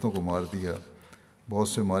سے بہتوں کو مار دیا، بہت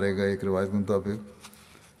سے مارے گئے۔ ایک روایت کے مطابق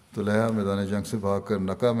طلیحہ میدان جنگ سے بھاگ کر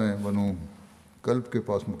نقہ میں بنو کلب کے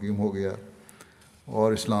پاس مقیم ہو گیا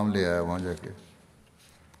اور اسلام لے آیا وہاں جا کے۔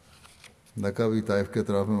 نقہ بھی طائف کے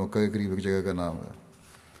اطراف میں مکہ کے قریب ایک جگہ کا نام ہے،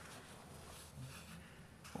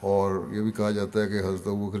 اور یہ بھی کہا جاتا ہے کہ حضرت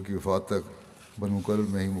ابوبکر کی وفات تک بنو کلب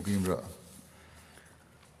میں ہی مقیم رہا۔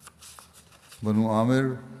 بنو عامر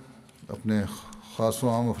اپنے خاص و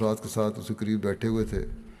عام افراد کے ساتھ اسے قریب بیٹھے ہوئے تھے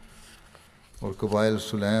اور قبائل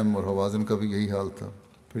سلیم اور حوازن کا بھی یہی حال تھا۔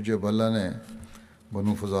 پھر جب اللہ نے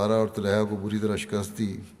بنو فزارہ اور طلحہ کو بری طرح شکست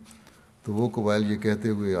دی تو وہ قبائل یہ کہتے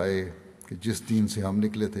ہوئے آئے کہ جس دین سے ہم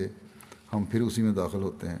نکلے تھے ہم پھر اسی میں داخل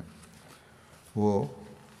ہوتے ہیں۔ وہ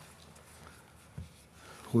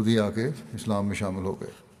خود ہی آ کے اسلام میں شامل ہو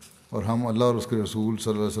گئے اور ہم اللہ اور اس کے رسول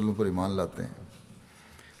صلی اللہ علیہ وسلم پر ایمان لاتے ہیں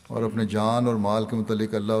اور اپنے جان اور مال کے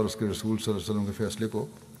متعلق اللہ اور اس کے رسول صلی اللہ علیہ وسلم کے فیصلے کو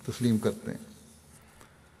تسلیم کرتے ہیں۔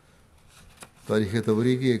 تاریخ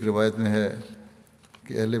طبری کی ایک روایت میں ہے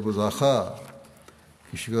کہ اہل بزاخہ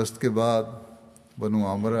کی شکست کے بعد بنو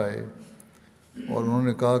عامر آئے اور انہوں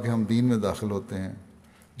نے کہا کہ ہم دین میں داخل ہوتے ہیں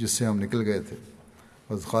جس سے ہم نکل گئے تھے۔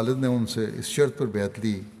 حضرت خالد نے ان سے اس شرط پر بیعت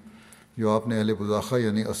لی جو آپ نے اہل بزاخہ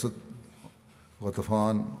یعنی اسد،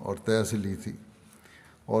 غطفان اور طے سے لی تھی،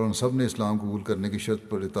 اور ان سب نے اسلام قبول کرنے کی شرط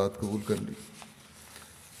پر اطاعت قبول کر لی۔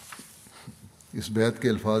 اس بیعت کے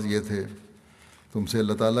الفاظ یہ تھے: تم سے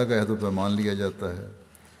اللہ تعالیٰ کا عہد و پیمان لیا جاتا ہے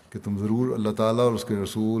کہ تم ضرور اللہ تعالیٰ اور اس کے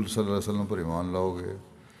رسول صلی اللہ علیہ وسلم پر ایمان لاؤ گے،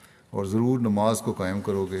 اور ضرور نماز کو قائم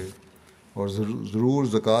کرو گے، اور ضرور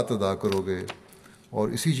زکوٰۃ ادا کرو گے، اور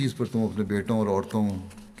اسی چیز پر تم اپنے بیٹوں اور عورتوں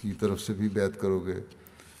کی طرف سے بھی بیعت کرو گے۔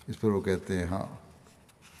 اس پر وہ کہتے ہیں ہاں۔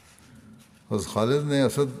 حضرت خالد نے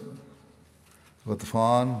اسد،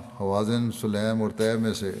 غطفان، حوازن، سلیم اور طے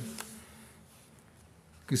میں سے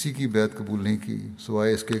کسی کی بیعت قبول نہیں کی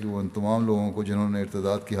سوائے اس کے کہ وہ ان تمام لوگوں کو جنہوں نے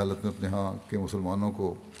ارتداد کی حالت میں اپنے ہاں کے مسلمانوں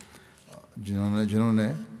کو جنہوں نے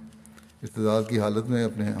ارتداد کی حالت میں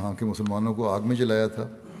اپنے ہاں کے مسلمانوں کو آگ میں جلایا تھا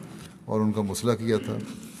اور ان کا مسئلہ کیا تھا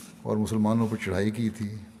اور مسلمانوں پر چڑھائی کی تھی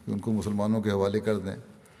کہ ان کو مسلمانوں کے حوالے کر دیں۔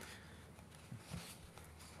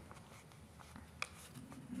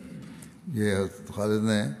 یہ حضرت خالد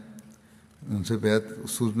نے ان سے بیعت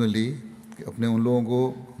اس صورت میں لی کہ اپنے ان لوگوں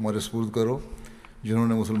کو ہمارے سپرد کرو جنہوں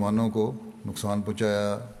نے مسلمانوں کو نقصان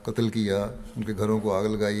پہنچایا، قتل کیا، ان کے گھروں کو آگ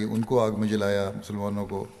لگائی، ان کو آگ میں جلایا، مسلمانوں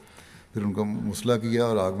کو، پھر ان کا مسئلہ کیا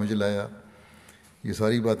اور آگ میں جلایا۔ یہ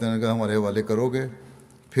ساری باتیں نے کہا ہمارے حوالے کرو گے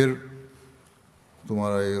پھر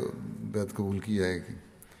تمہارا یہ بیعت قبول کی جائے گی۔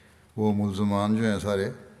 وہ ملزمان جو ہیں، سارے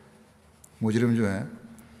مجرم جو ہیں،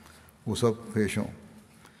 وہ سب پیش ہوں۔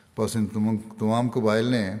 بس ان تمام قبائل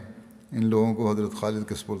نے ان لوگوں کو حضرت خالد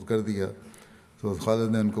کے سپرد کر دیا تو حضرت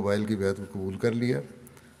خالد نے ان قبائل کی بیعت کو قبول کر لیا،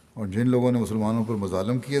 اور جن لوگوں نے مسلمانوں پر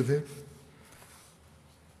مظالم کیے تھے،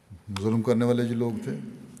 ظلم کرنے والے جو لوگ تھے،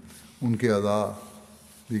 ان کے اعضاء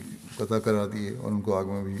بھی قطع کرا دیے اور ان کو آگ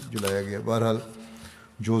میں بھی جلایا گیا۔ بہرحال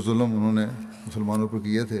جو ظلم انہوں نے مسلمانوں پر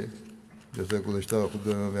کیے تھے، جیسے گزشتہ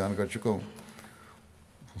خطبے میں بیان کر چکا ہوں،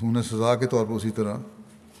 انہیں سزا کے طور پر اسی طرح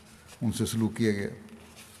ان سے سلوک کیا گیا۔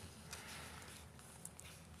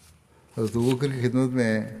 حضرت بکر کی خدمت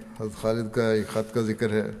میں حضرت خالد کا ایک خط کا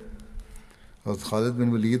ذکر ہے۔ حضرت خالد بن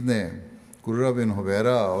ولید نے قرہ بن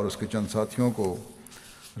حبیرہ اور اس کے چند ساتھیوں کو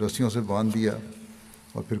رسیوں سے باندھ دیا،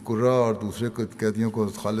 اور پھر قرہ اور دوسرے قیدیوں کو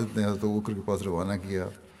حضرت خالد نے حضرت بکر کے پاس روانہ کیا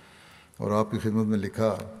اور آپ کی خدمت میں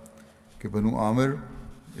لکھا کہ بنو عامر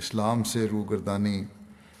اسلام سے روگردانی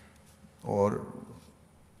اور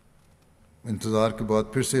انتظار کے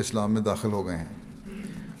بعد پھر سے اسلام میں داخل ہو گئے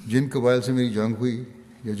ہیں۔ جن قبائل سے میری جنگ ہوئی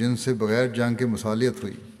یا جن سے بغیر جنگ کے مصالحت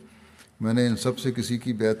ہوئی، میں نے ان سب سے کسی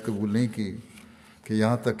کی بیعت قبول نہیں کی کہ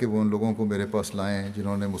یہاں تک کہ وہ ان لوگوں کو میرے پاس لائیں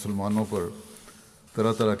جنہوں نے مسلمانوں پر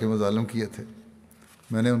طرح طرح کے مظالم کیے تھے۔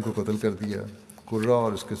 میں نے ان کو قتل کر دیا۔ قرہ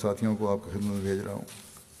اور اس کے ساتھیوں کو آپ کی خدمت میں بھیج رہا ہوں۔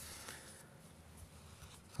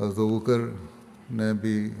 حضرت بکر نے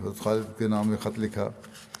بھی حضرت خالد کے نام میں خط لکھا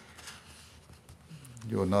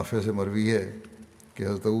جو نافع سے مروی ہے کہ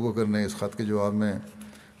حضرت بکر نے اس خط کے جواب میں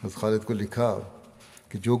حضرت خالد کو لکھا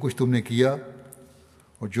کہ جو کچھ تم نے کیا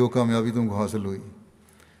اور جو کامیابی تم کو حاصل ہوئی،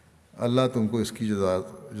 اللہ تم کو اس کی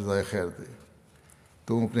جزائے خیر دے۔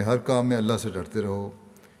 تم اپنے ہر کام میں اللہ سے ڈرتے رہو۔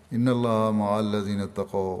 ان اللہ مع الذین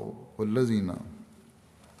اتقوا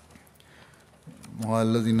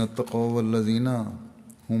والذین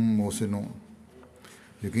ہم محسنون،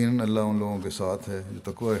 یقیناً اللہ ان لوگوں کے ساتھ ہے جو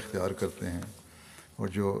تقوی اختیار کرتے ہیں اور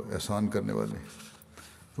جو احسان کرنے والے ہیں۔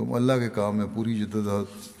 تم اللہ کے کام میں پوری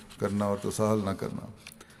جدوجہد کرنا اور تساہل نہ کرنا۔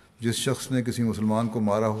 جس شخص نے کسی مسلمان کو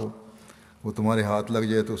مارا ہو، وہ تمہارے ہاتھ لگ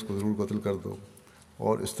جائے تو اس کو ضرور قتل کر دو،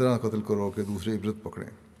 اور اس طرح قتل کرو کہ دوسرے عبرت پکڑیں۔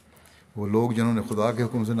 وہ لوگ جنہوں نے خدا کے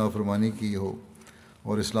حکم سے نافرمانی کی ہو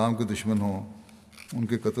اور اسلام کے دشمن ہوں، ان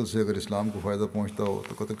کے قتل سے اگر اسلام کو فائدہ پہنچتا ہو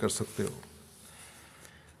تو قتل کر سکتے ہو۔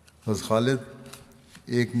 حضرت خالد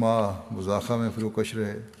 1 ماہ بزاخہ میں فروکش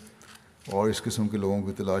رہے اور اس قسم کے لوگوں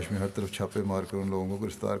کی تلاش میں ہر طرف چھاپے مار کر ان لوگوں کو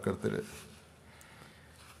گرفتار کرتے رہے،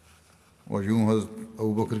 اور یوں حضرت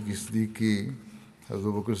ابوبکر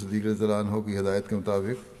صدیق رضی اللہ عنہ کی ہدایت کے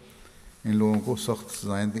مطابق ان لوگوں کو سخت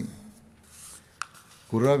سزائیں دیں۔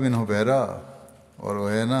 قرہ بن حبیرہ اور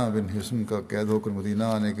عیینہ بن حصن کا قید ہو کر مدینہ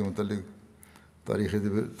آنے کے متعلق تاریخ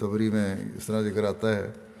طبری میں اس طرح ذکر آتا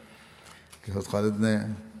ہے کہ حضرت خالد نے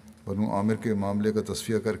بنو عامر کے معاملے کا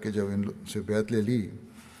تصفیہ کر کے جب ان سے بیعت لے لی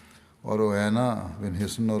اور عیینہ بن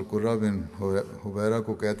حصن اور قرہ بن حبیرہ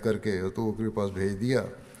کو قید کر کے حضرت ابوبکر کے پاس بھیج دیا،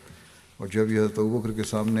 اور جب یہ حضرت ابوبکر کے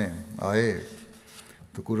سامنے آئے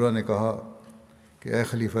تو قرہ نے کہا کہ اے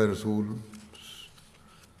خلیفہ رسول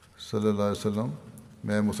صلی اللہ علیہ وسلم،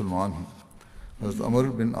 میں مسلمان ہوں۔ حضرت عمر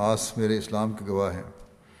بن عاص میرے اسلام کے گواہ ہیں۔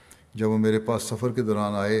 جب وہ میرے پاس سفر کے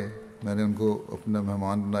دوران آئے میں نے ان کو اپنا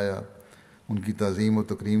مہمان بنایا، ان کی تعظیم و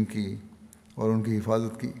تکریم کی اور ان کی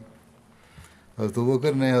حفاظت کی۔ حضرت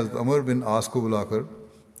ابوبکر نے حضرت عمر بن عاص کو بلا کر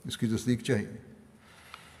اس کی تصدیق چاہی۔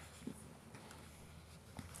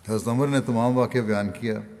 حضرت عمر نے تمام واقعہ بیان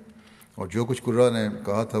کیا اور جو کچھ قرہ نے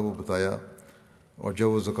کہا تھا وہ بتایا، اور جب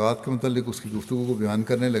وہ زکوٰۃ کے متعلق اس کی گفتگو کو بیان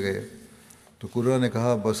کرنے لگے تو قرہ نے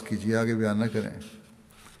کہا بس کیجیے، آگے بیان نہ کریں۔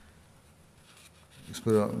 اس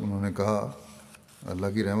پر انہوں نے کہا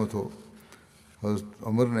اللہ کی رحمت ہو۔ حضرت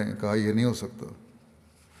عمر نے کہا یہ نہیں ہو سکتا،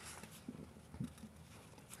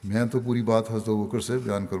 میں تو پوری بات حضرت ابوبکر سے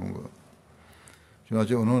بیان کروں گا۔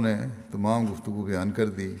 چنانچہ انہوں نے تمام گفتگو بیان کر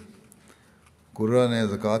دی۔ قرہ نے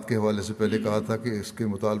زکوٰۃ کے حوالے سے پہلے کہا تھا کہ اس کے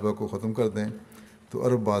مطالبہ کو ختم کر دیں تو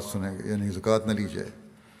عرب بات سنیں گے، یعنی زکوٰۃ نہ لی جائے۔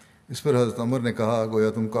 اس پر حضرت عمر نے کہا گویا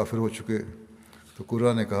تم کافر ہو چکے۔ تو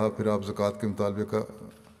قرہ نے کہا پھر آپ زکوٰۃ کے مطالبے کا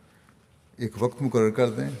ایک وقت مقرر کر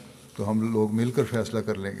دیں تو ہم لوگ مل کر فیصلہ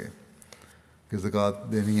کر لیں گے کہ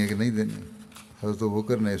زکوٰۃ دینی ہے کہ نہیں دینی۔ حضرت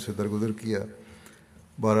ابوبکر نے اس سے درگزر کیا۔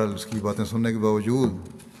 بہرحال اس کی باتیں سننے کے باوجود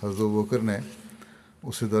حضرت ابوبکر نے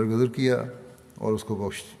اس سے درگزر کیا اور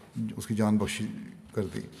اس کی جان بخشی کر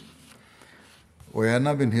دی۔ عیینہ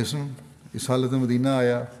بن حصن اس حالت میں مدینہ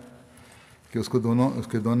آیا کہ اس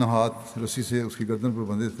کے دونوں ہاتھ رسی سے اس کی گردن پر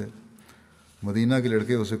بندھے تھے۔ مدینہ کے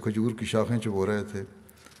لڑکے اسے کھجور کی شاخیں چبو رہے تھے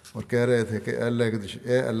اور کہہ رہے تھے کہ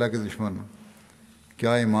اے اللہ کے دشمن،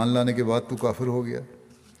 کیا ایمان لانے کے بعد تو کافر ہو گیا؟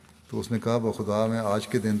 تو اس نے کہا بخدا میں آج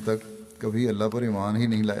کے دن تک کبھی اللہ پر ایمان ہی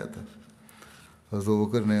نہیں لایا تھا۔ حضرت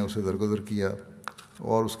ابوبکر نے اسے درگزر کیا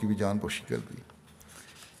اور اس کی بھی جان بخشی کر دی۔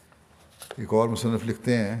 ایک اور مصنف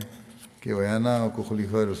لکھتے ہیں کہ عیینہ کو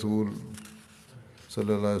خلیفہ رسول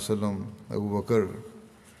صلی اللہ علیہ وسلم ابو بکر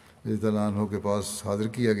رضی اللہ عنہ کے پاس حاضر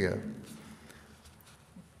کیا گیا۔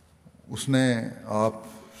 اس نے آپ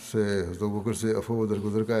سے حضرت ابوبکر سے عفو و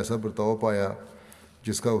درگزر کا ایسا برتاؤ پایا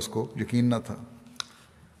جس کا اس کو یقین نہ تھا۔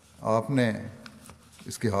 آپ نے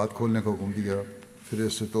اس کے ہاتھ کھولنے کا حکم دیا، پھر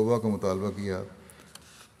اس سے توبہ کا مطالبہ کیا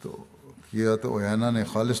تو عیینہ نے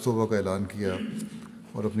خالص توبہ کا اعلان کیا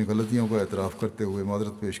اور اپنی غلطیوں کا اعتراف کرتے ہوئے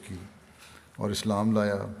معذرت پیش کی اور اسلام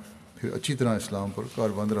لایا، پھر اچھی طرح اسلام پر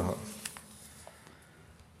کاربند رہا۔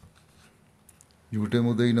 جھوٹے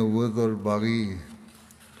مدعی نبوت اور باغی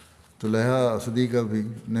طلحہ اسدی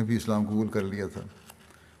نے بھی اسلام قبول کر لیا تھا۔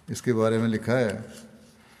 اس کے بارے میں لکھا ہے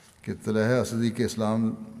کہ طلحہ اسدی کے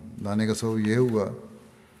اسلام لانے کا سبب یہ ہوا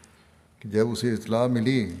کہ جب اسے اطلاع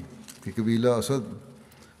ملی کہ قبیلہ اسد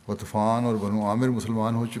غطفان اور بنو عامر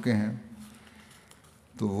مسلمان ہو چکے ہیں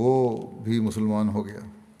تو وہ بھی مسلمان ہو گیا۔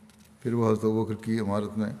 پھر وہ حضرت ابوبکر کی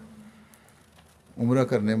عمارت میں عمرہ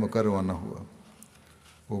کرنے مکہ روانہ ہوا۔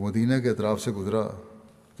 وہ مدینہ کے اطراف سے گزرا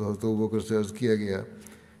تو حضرت ابوبکر سے عرض کیا گیا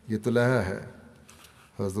یہ طلحہ ہے۔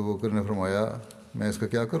 حضرت ابوبکر نے فرمایا میں اس کا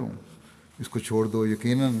کیا کروں؟ اس کو چھوڑ دو،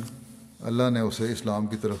 یقیناً اللہ نے اسے اسلام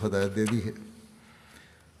کی طرف ہدایت دے دی ہے۔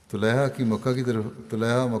 طلحہ مکہ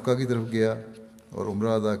کی طرف گیا اور عمرہ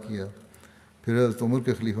ادا کیا۔ پھر حضرت عمر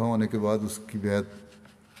کے خلیفہ ہونے کے بعد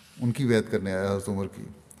ان کی بیعت کرنے آیا حضرت عمر کی۔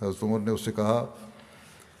 حضرت عمر نے اس سے کہا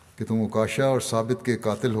کہ تم عکاشہ اور ثابت کے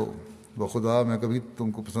قاتل ہو، بخدا میں کبھی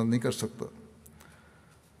تم کو پسند نہیں کر سکتا۔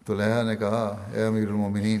 طلحہ نے کہا اے امیر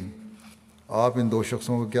المومنین، آپ ان دو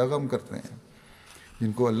شخصوں کو کیا غم کرتے ہیں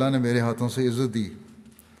جن کو اللہ نے میرے ہاتھوں سے عزت دی،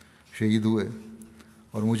 شہید ہوئے،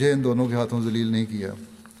 اور مجھے ان دونوں کے ہاتھوں ذلیل نہیں کیا،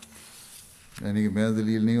 یعنی کہ میں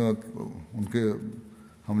ذلیل نہیں ہوا، ان کے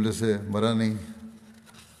حملے سے مرا نہیں،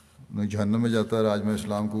 میں جہنم میں جاتا اور آج میں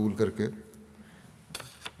اسلام قبول کر کے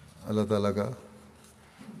اللہ تعالیٰ کا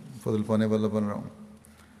فضل پانے والا بن رہا ہوں۔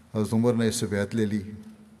 حضرت عمر نے اس سے بیعت لے لی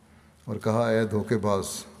اور کہا اے دھوکے باز،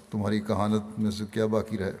 تمہاری کہانت میں سے کیا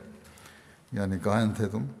باقی رہے، یعنی کاہن تھے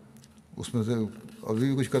تم، اس میں سے ابھی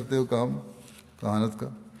بھی کچھ کرتے ہو کام کہانت کا۔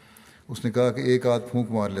 اس نے کہا کہ ایک آدھ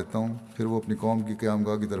پھونک مار لیتا ہوں۔ پھر وہ اپنی قوم کی قیام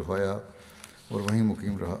گاہ کی طرف آیا اور وہیں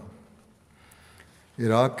مقیم رہا۔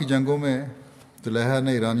 عراق کی جنگوں میں طلحہ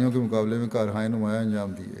نے ایرانیوں کے مقابلے میں کارہائے نمایاں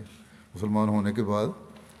انجام دیے۔ مسلمان ہونے کے بعد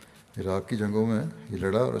عراق کی جنگوں میں یہ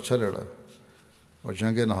لڑا اور اچھا لڑا، اور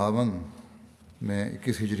جنگ نہاون میں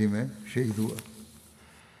 21 ہجری میں شہید ہوا۔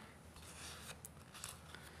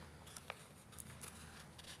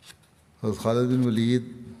 حضرت خالد بن ولید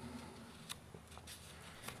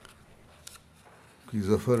کی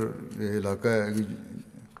ظفر یہ علاقہ ہے کہ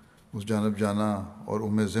اس جانب جانا اور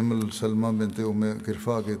زمل سلمہ بنت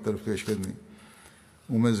کرفا کی طرف پیش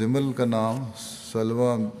قدمی۔ زمل کا نام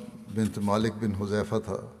سلمہ بنت مالک بن حذیفہ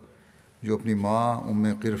تھا، جو اپنی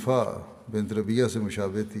ماں کرفا بنت ربیعہ سے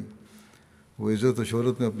مشابہ تھی۔ وہ عزت و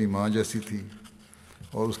شہرت میں اپنی ماں جیسی تھی،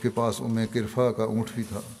 اور اس کے پاس کرفا کا اونٹ بھی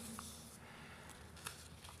تھا۔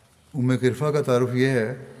 کرفا کا تعارف یہ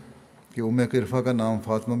ہے کہ کرفا کا نام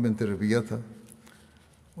فاطمہ بنت ربیعہ تھا،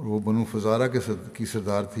 اور وہ بنو فزارہ کی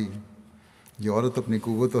سردار تھی۔ یہ عورت اپنی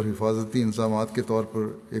قوت اور حفاظتی انتظامات کے طور پر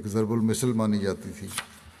ایک ضرب المثل مانی جاتی تھی۔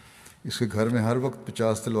 اس کے گھر میں ہر وقت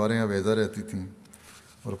 50 تلواریں آویزہ رہتی تھیں،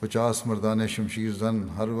 اور 50 مردان شمشیر زن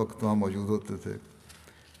ہر وقت وہاں موجود ہوتے تھے۔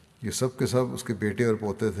 یہ سب کے سب اس کے بیٹے اور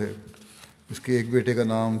پوتے تھے۔ اس کے ایک بیٹے کا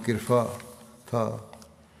نام کرفا تھا،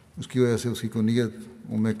 اس کی وجہ سے اس کی کنیت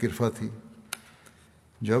کرفا تھی،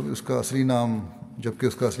 جبکہ اس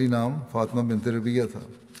کا اصلی نام فاطمہ بنت ربیعہ تھا۔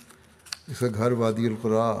 اس کا گھر وادی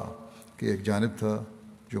القرا کے ایک جانب تھا،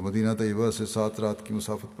 جو مدینہ طیبہ سے 7 رات کی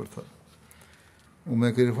مسافت پر تھا۔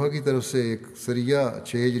 کرفا کی طرف سے ایک سریہ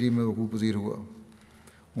 6 ہجری میں وقوع پذیر ہوا۔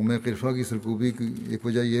 کرفا کی سرکوبی کی ایک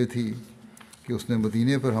وجہ یہ تھی کہ اس نے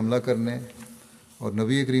مدینے پر حملہ کرنے اور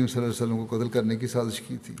نبی کریم صلی اللہ علیہ وسلم کو قتل کرنے کی سازش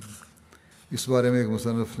کی تھی۔ اس بارے میں ایک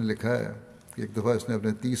مصنف نے لکھا ہے کہ ایک دفعہ اس نے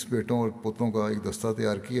اپنے 30 بیٹوں اور پوتوں کا ایک دستہ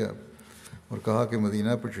تیار کیا اور کہا کہ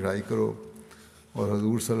مدینہ پر چڑھائی کرو اور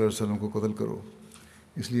حضور صلی اللہ علیہ وسلم کو قتل کرو۔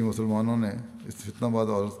 اس لیے مسلمانوں نے اس فتنہ بعد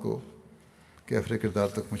عورت کو کیفر کردار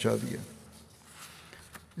تک پہنچا دیا۔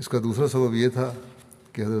 اس کا دوسرا سبب یہ تھا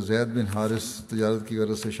کہ حضرت زید بن حارث تجارت کی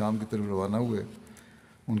غرض سے شام کی طرف روانہ ہوئے۔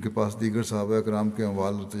 ان کے پاس دیگر صحابہ کرام کے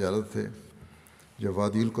اموال و تجارت تھے۔ جب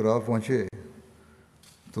وادی القرا پہنچے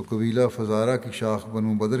تو قبیلہ فزارہ کی شاخ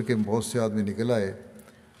بنو بدر کے بہت سے آدمی نکل آئے۔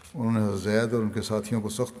 انہوں نے حضرت زید اور ان کے ساتھیوں کو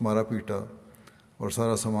سخت مارا پیٹا اور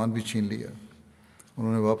سارا سامان بھی چھین لیا۔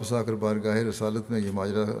 انہوں نے واپس آ کر بارگاہ رسالت میں یہ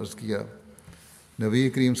ماجرا عرض کیا۔ نبی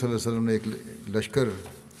کریم صلی اللہ علیہ وسلم نے ایک لشکر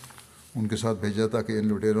ان کے ساتھ بھیجا تاکہ ان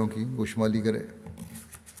لٹیروں کی گوشمالی کرے۔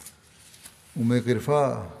 کرفا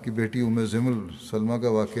کی بیٹی زمل سلمہ کا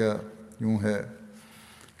واقعہ یوں ہے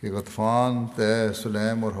کہ غطفان، طے،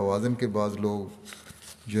 سلیم اور حوازن کے بعض لوگ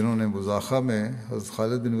جنہوں نے مزاخہ میں حضرت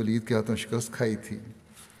خالد بن ولید کے ہاتھوں شکست کھائی تھی،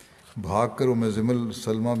 بھاگ کر زمل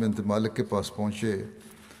سلمہ بنت مالک کے پاس پہنچے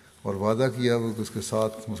اور وعدہ کیا وہ کہ اس کے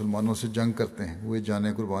ساتھ مسلمانوں سے جنگ کرتے ہیں، وہ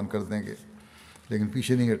جانیں قربان کر دیں گے لیکن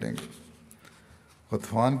پیچھے نہیں ہٹیں گے۔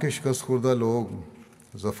 غطفان کے شکست خوردہ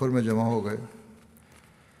لوگ ظفر میں جمع ہو گئے۔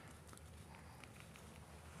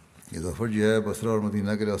 یہ ظفر جو ہے بصرہ اور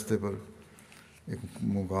مدینہ کے راستے پر ایک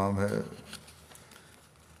مقام ہے۔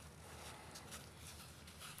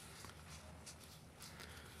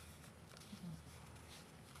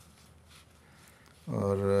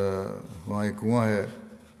 اور وہاں ایک کنواں ہے،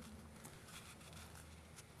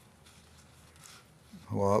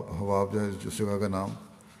 حواب جو ہے جس جگہ کا نام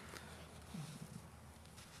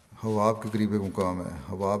حواب کے قریب ایک مقام ہے۔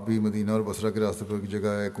 حواب بھی مدینہ اور بصرہ کے راستے پر ایک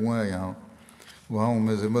جگہ ہے، کنواں ہے یہاں۔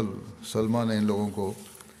 وہاں زمل سلمہ نے ان لوگوں کو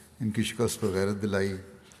ان کی شکست پر غیرت دلائی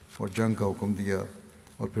اور جنگ کا حکم دیا،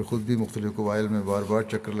 اور پھر خود بھی مختلف قبائل میں بار بار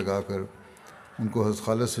چکر لگا کر ان کو حضرت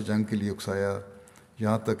خالد سے جنگ کے لیے اکسایا،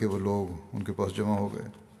 یہاں تک کہ وہ لوگ ان کے پاس جمع ہو گئے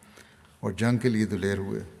اور جنگ کے لیے دلیر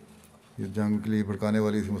ہوئے۔ یہ جنگ کے لیے بھڑکانے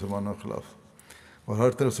والی تھی مسلمانوں کے خلاف، اور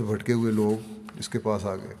ہر طرف سے بھٹکے ہوئے لوگ اس کے پاس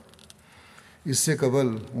آ گئے۔ اس سے قبل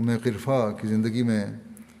کرفا کی زندگی میں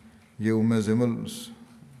یہ زمل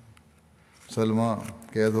سلمہ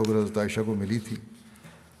قید ہو کر حضرت عائشہ کو ملی تھی۔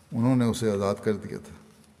 انہوں نے اسے آزاد کر دیا تھا۔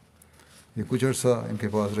 یہ کچھ عرصہ ان کے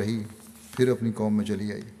پاس رہی، پھر اپنی قوم میں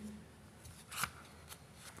چلی آئی،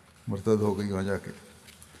 مرتد ہو گئی وہاں جا کے۔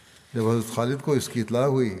 جب حضرت خالد کو اس کی اطلاع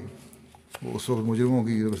ہوئی، وہ اس وقت مجرموں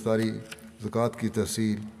کی گرفتاری، زکوٰۃ کی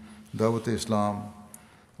تحصیل، دعوت اسلام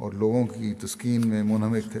اور لوگوں کی تسکین میں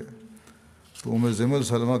منہمک تھے، تو زمل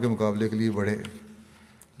سلمہ کے مقابلے کے لیے بڑھے،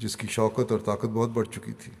 جس کی شوکت اور طاقت بہت بڑھ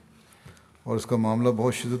چکی تھی، اور اس کا معاملہ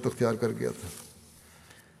بہت شدت اختیار کر گیا تھا۔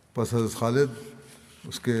 پس حضرت خالد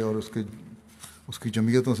اس کی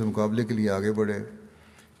جمعیتوں سے مقابلے کے لیے آگے بڑھے۔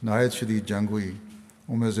 نہایت شدید جنگ ہوئی۔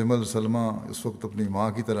 زمل سلمہ اس وقت اپنی ماں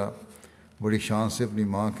کی طرح بڑی شان سے اپنی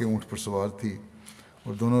ماں کے اونٹ پر سوار تھی،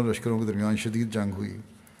 اور دونوں لشکروں کے درمیان شدید جنگ ہوئی۔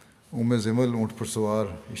 زمل اونٹ پر سوار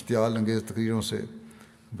اشتعال انگیز تقریروں سے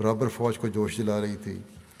برابر فوج کو جوش دلا رہی تھی۔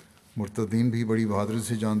 مرتدین بھی بڑی بہادری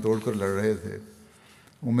سے جان توڑ کر لڑ رہے تھے۔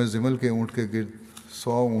 زمل کے اونٹ کے گرد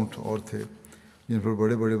 100 اونٹ اور تھے، جن پر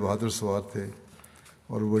بڑے بڑے بہادر سوار تھے،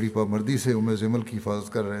 اور بڑی پابندی سے زمل کی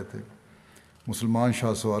حفاظت کر رہے تھے۔ مسلمان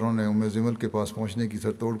شاہ سواروں نے زمل کے پاس پہنچنے کی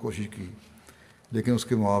سر توڑ کوشش کی، لیکن اس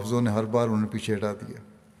کے محافظوں نے ہر بار انہیں پیچھے ہٹا دیا۔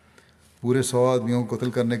 پورے 100 آدمیوں کو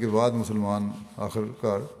قتل کرنے کے بعد مسلمان آخر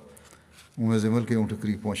کار زمل کے اونٹ کے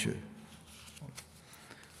قریب پہنچے۔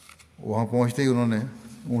 وہاں پہنچتے ہی انہوں نے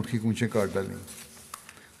اونٹ کی کونچیں کاٹ ڈالیں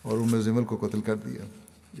اور زمل کو قتل کر دیا۔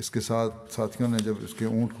 اس کے ساتھ ساتھیوں نے جب اس کے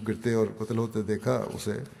اونٹ کو گرتے اور قتل ہوتے دیکھا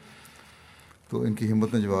اسے، تو ان کی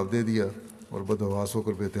ہمت نے جواب دے دیا اور بدحواس ہو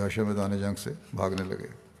کر بے تحاشا میدان جنگ سے بھاگنے لگے۔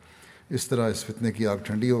 اس طرح اس فتنے کی آگ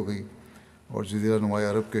ٹھنڈی ہو گئی اور جزیرہ نماء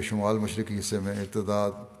عرب کے شمال مشرقی حصے میں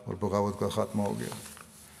ارتداد اور بغاوت کا خاتمہ ہو گیا۔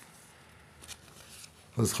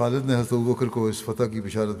 حضرت خالد نے حضرت ابوبکر کو اس فتح کی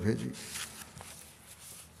بشارت بھیجی۔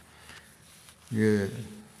 یہ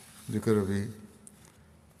ذکر ابھی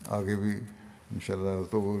آگے بھی انشاءاللہ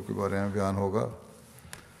حضرت ابوبکر کے بارے میں بیان ہوگا۔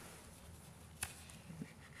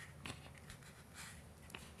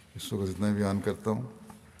 اس وقت اتنا ہی بیان کرتا ہوں۔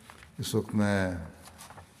 اس وقت میں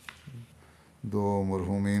 2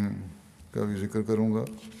 مرحومین کا بھی ذکر کروں گا،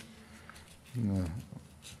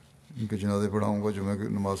 ان کے جنازے پڑھاؤں گا جمعہ کی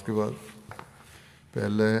نماز کے بعد۔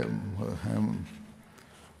 پہلے ہیں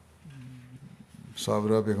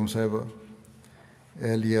صابرہ بیگم صاحبہ،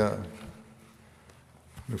 اہلیہ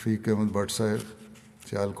رفیق احمد بٹ صاحب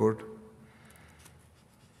سیالکوٹ،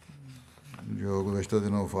 جو گزشتہ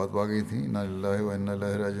دنوں وفات پا گئی تھیں، انا للہ و انا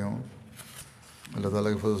الیہ راجعون۔ اللہ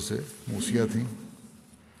تعالیٰ کے فضل سے موسیہ تھیں۔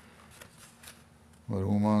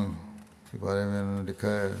 مرحومہ کے بارے میں انہوں نے لکھا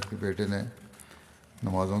ہے کہ بیٹے نے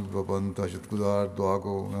نمازوں کی پابند، تہجد گزار، دعا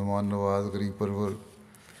گو، مہمان نواز، غریب پرور،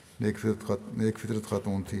 نیک فطرت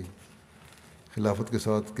خاتون تھی۔ خلافت کے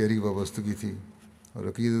ساتھ گہری وابستگی تھی اور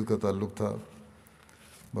عقیدت کا تعلق تھا۔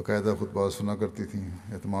 باقاعدہ خطبات سنا کرتی تھیں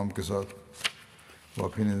اہتمام کے ساتھ،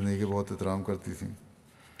 واقعی زندگی کے بہت احترام کرتی تھیں۔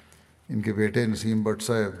 ان کے بیٹے نسیم بٹ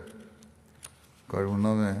صاحب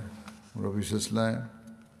کاڑونا میں مربی سلسلہ ہیں،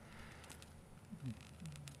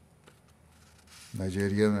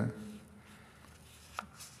 نائجیریا میں۔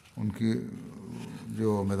 ان کی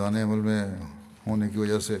جو میدان عمل میں ہونے کی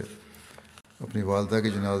وجہ سے اپنی والدہ کے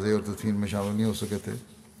جنازے اور تدفین میں شامل نہیں ہو سکے تھے،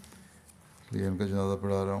 اس لیے ان کا جنازہ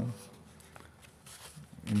پڑھا رہا ہوں۔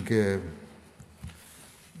 ان کے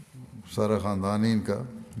سارا خاندان ہی ان کا،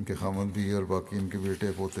 ان کے خاوند بھی اور باقی ان کے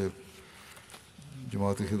بیٹے پوتے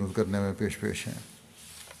جماعت کی خدمت کرنے میں پیش ہیں۔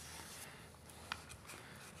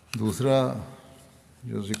 دوسرا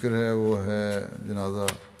جو ذکر ہے وہ ہے جنازہ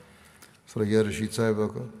ثریا رشید صاحبہ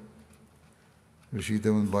کا۔ رشید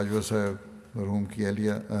احمد باجوہ صاحب مرحوم کی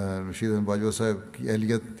اہلیہ، رشید احمد باجوہ صاحب کی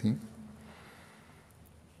اہلیت تھیں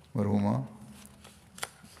مرحومہ۔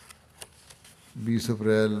 20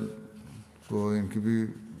 اپریل کو ان کی بھی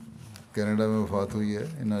کینیڈا میں وفات ہوئی ہے،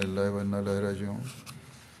 انا للہ و انا الیہ راجعون۔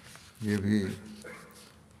 یہ بھی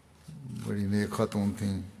بڑی نیک خاتون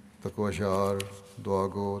تھیں، تقوی شعار، دعا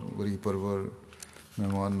گو، غریب پرور،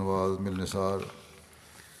 مہمان نواز، ملنسار۔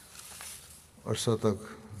 عرصہ تک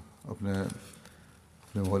اپنے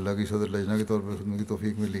محلہ کی صدر لجنہ کے طور پر خدمت کی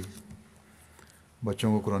توفیق ملی۔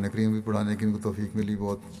 بچوں کو قرآن کریم بھی پڑھانے کی ان کو توفیق ملی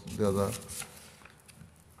بہت زیادہ،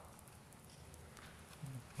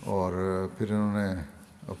 اور پھر انہوں نے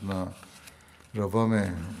اپنا ربا میں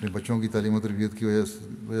اپنے بچوں کی تعلیم و تربیت کی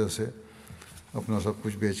وجہ سے اپنا سب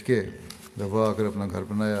کچھ بیچ کے ربا آ کر اپنا گھر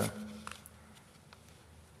بنایا۔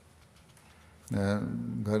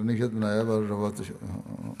 گھر نہیں شاید بنایا، اور ربا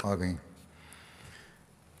آ گئیں۔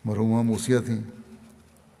 مرحومہ موسیہ تھیں۔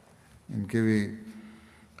 ان کے بھی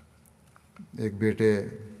ایک بیٹے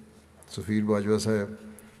سفیر باجوہ صاحب،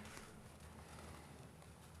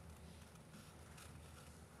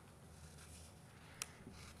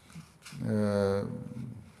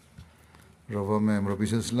 روا میں مربی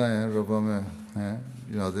سلسلہ ہیں، روا میں ہیں،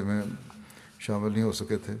 جنازے میں شامل نہیں ہو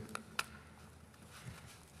سکے تھے۔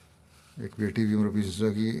 ایک بیٹی بھی مربی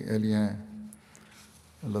سلسلہ کی اہلیہ ہیں۔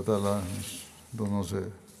 اللہ تعالیٰ دونوں سے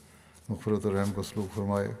مغفرت اور رحم کا سلوک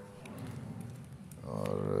فرمائے،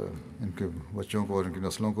 اور ان کے بچوں کو اور ان کی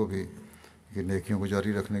نسلوں کو بھی کہ نیکیوں کو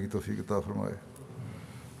جاری رکھنے کی توفیق عطا فرمائے۔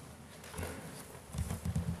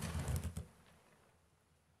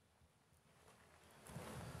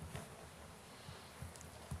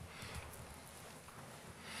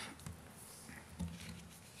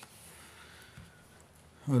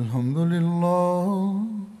 الحمد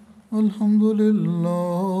لله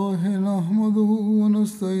نحمده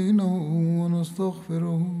ونستعينه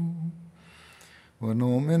ونستغفره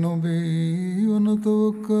ونؤمن به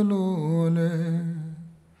ونتوكل عليه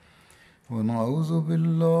ونعوذ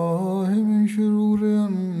بالله من شرور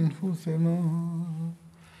أنفسنا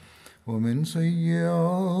ومن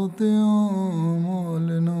سيئات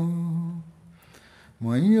أعمالنا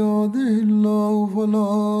من يهده الله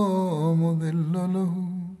فلا مضل له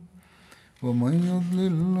ومن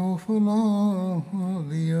يضلل فلا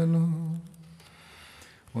هادي له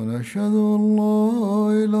ونشهد أن لا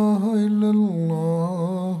إله إلا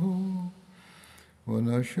الله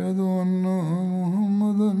ونشهد أن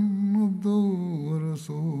محمدا عبده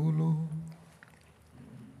ورسوله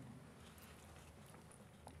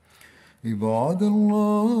عباد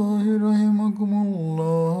الله رحمكم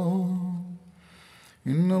الله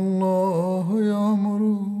إن الله يأمر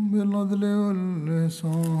بالعدل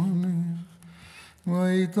والإحسان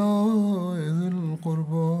وإيتاء ذي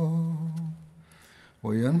القربى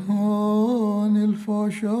وينهى عن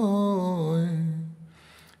الفحشاء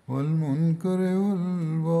والمنكر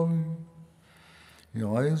والبغي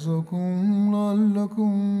يعظكم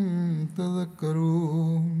لعلكم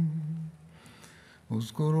تذكرون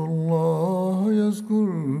اذكروا الله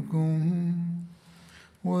يذكركم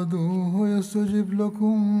وادعوه يستجب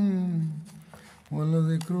لكم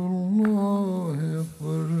ولذكر الله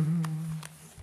أكبر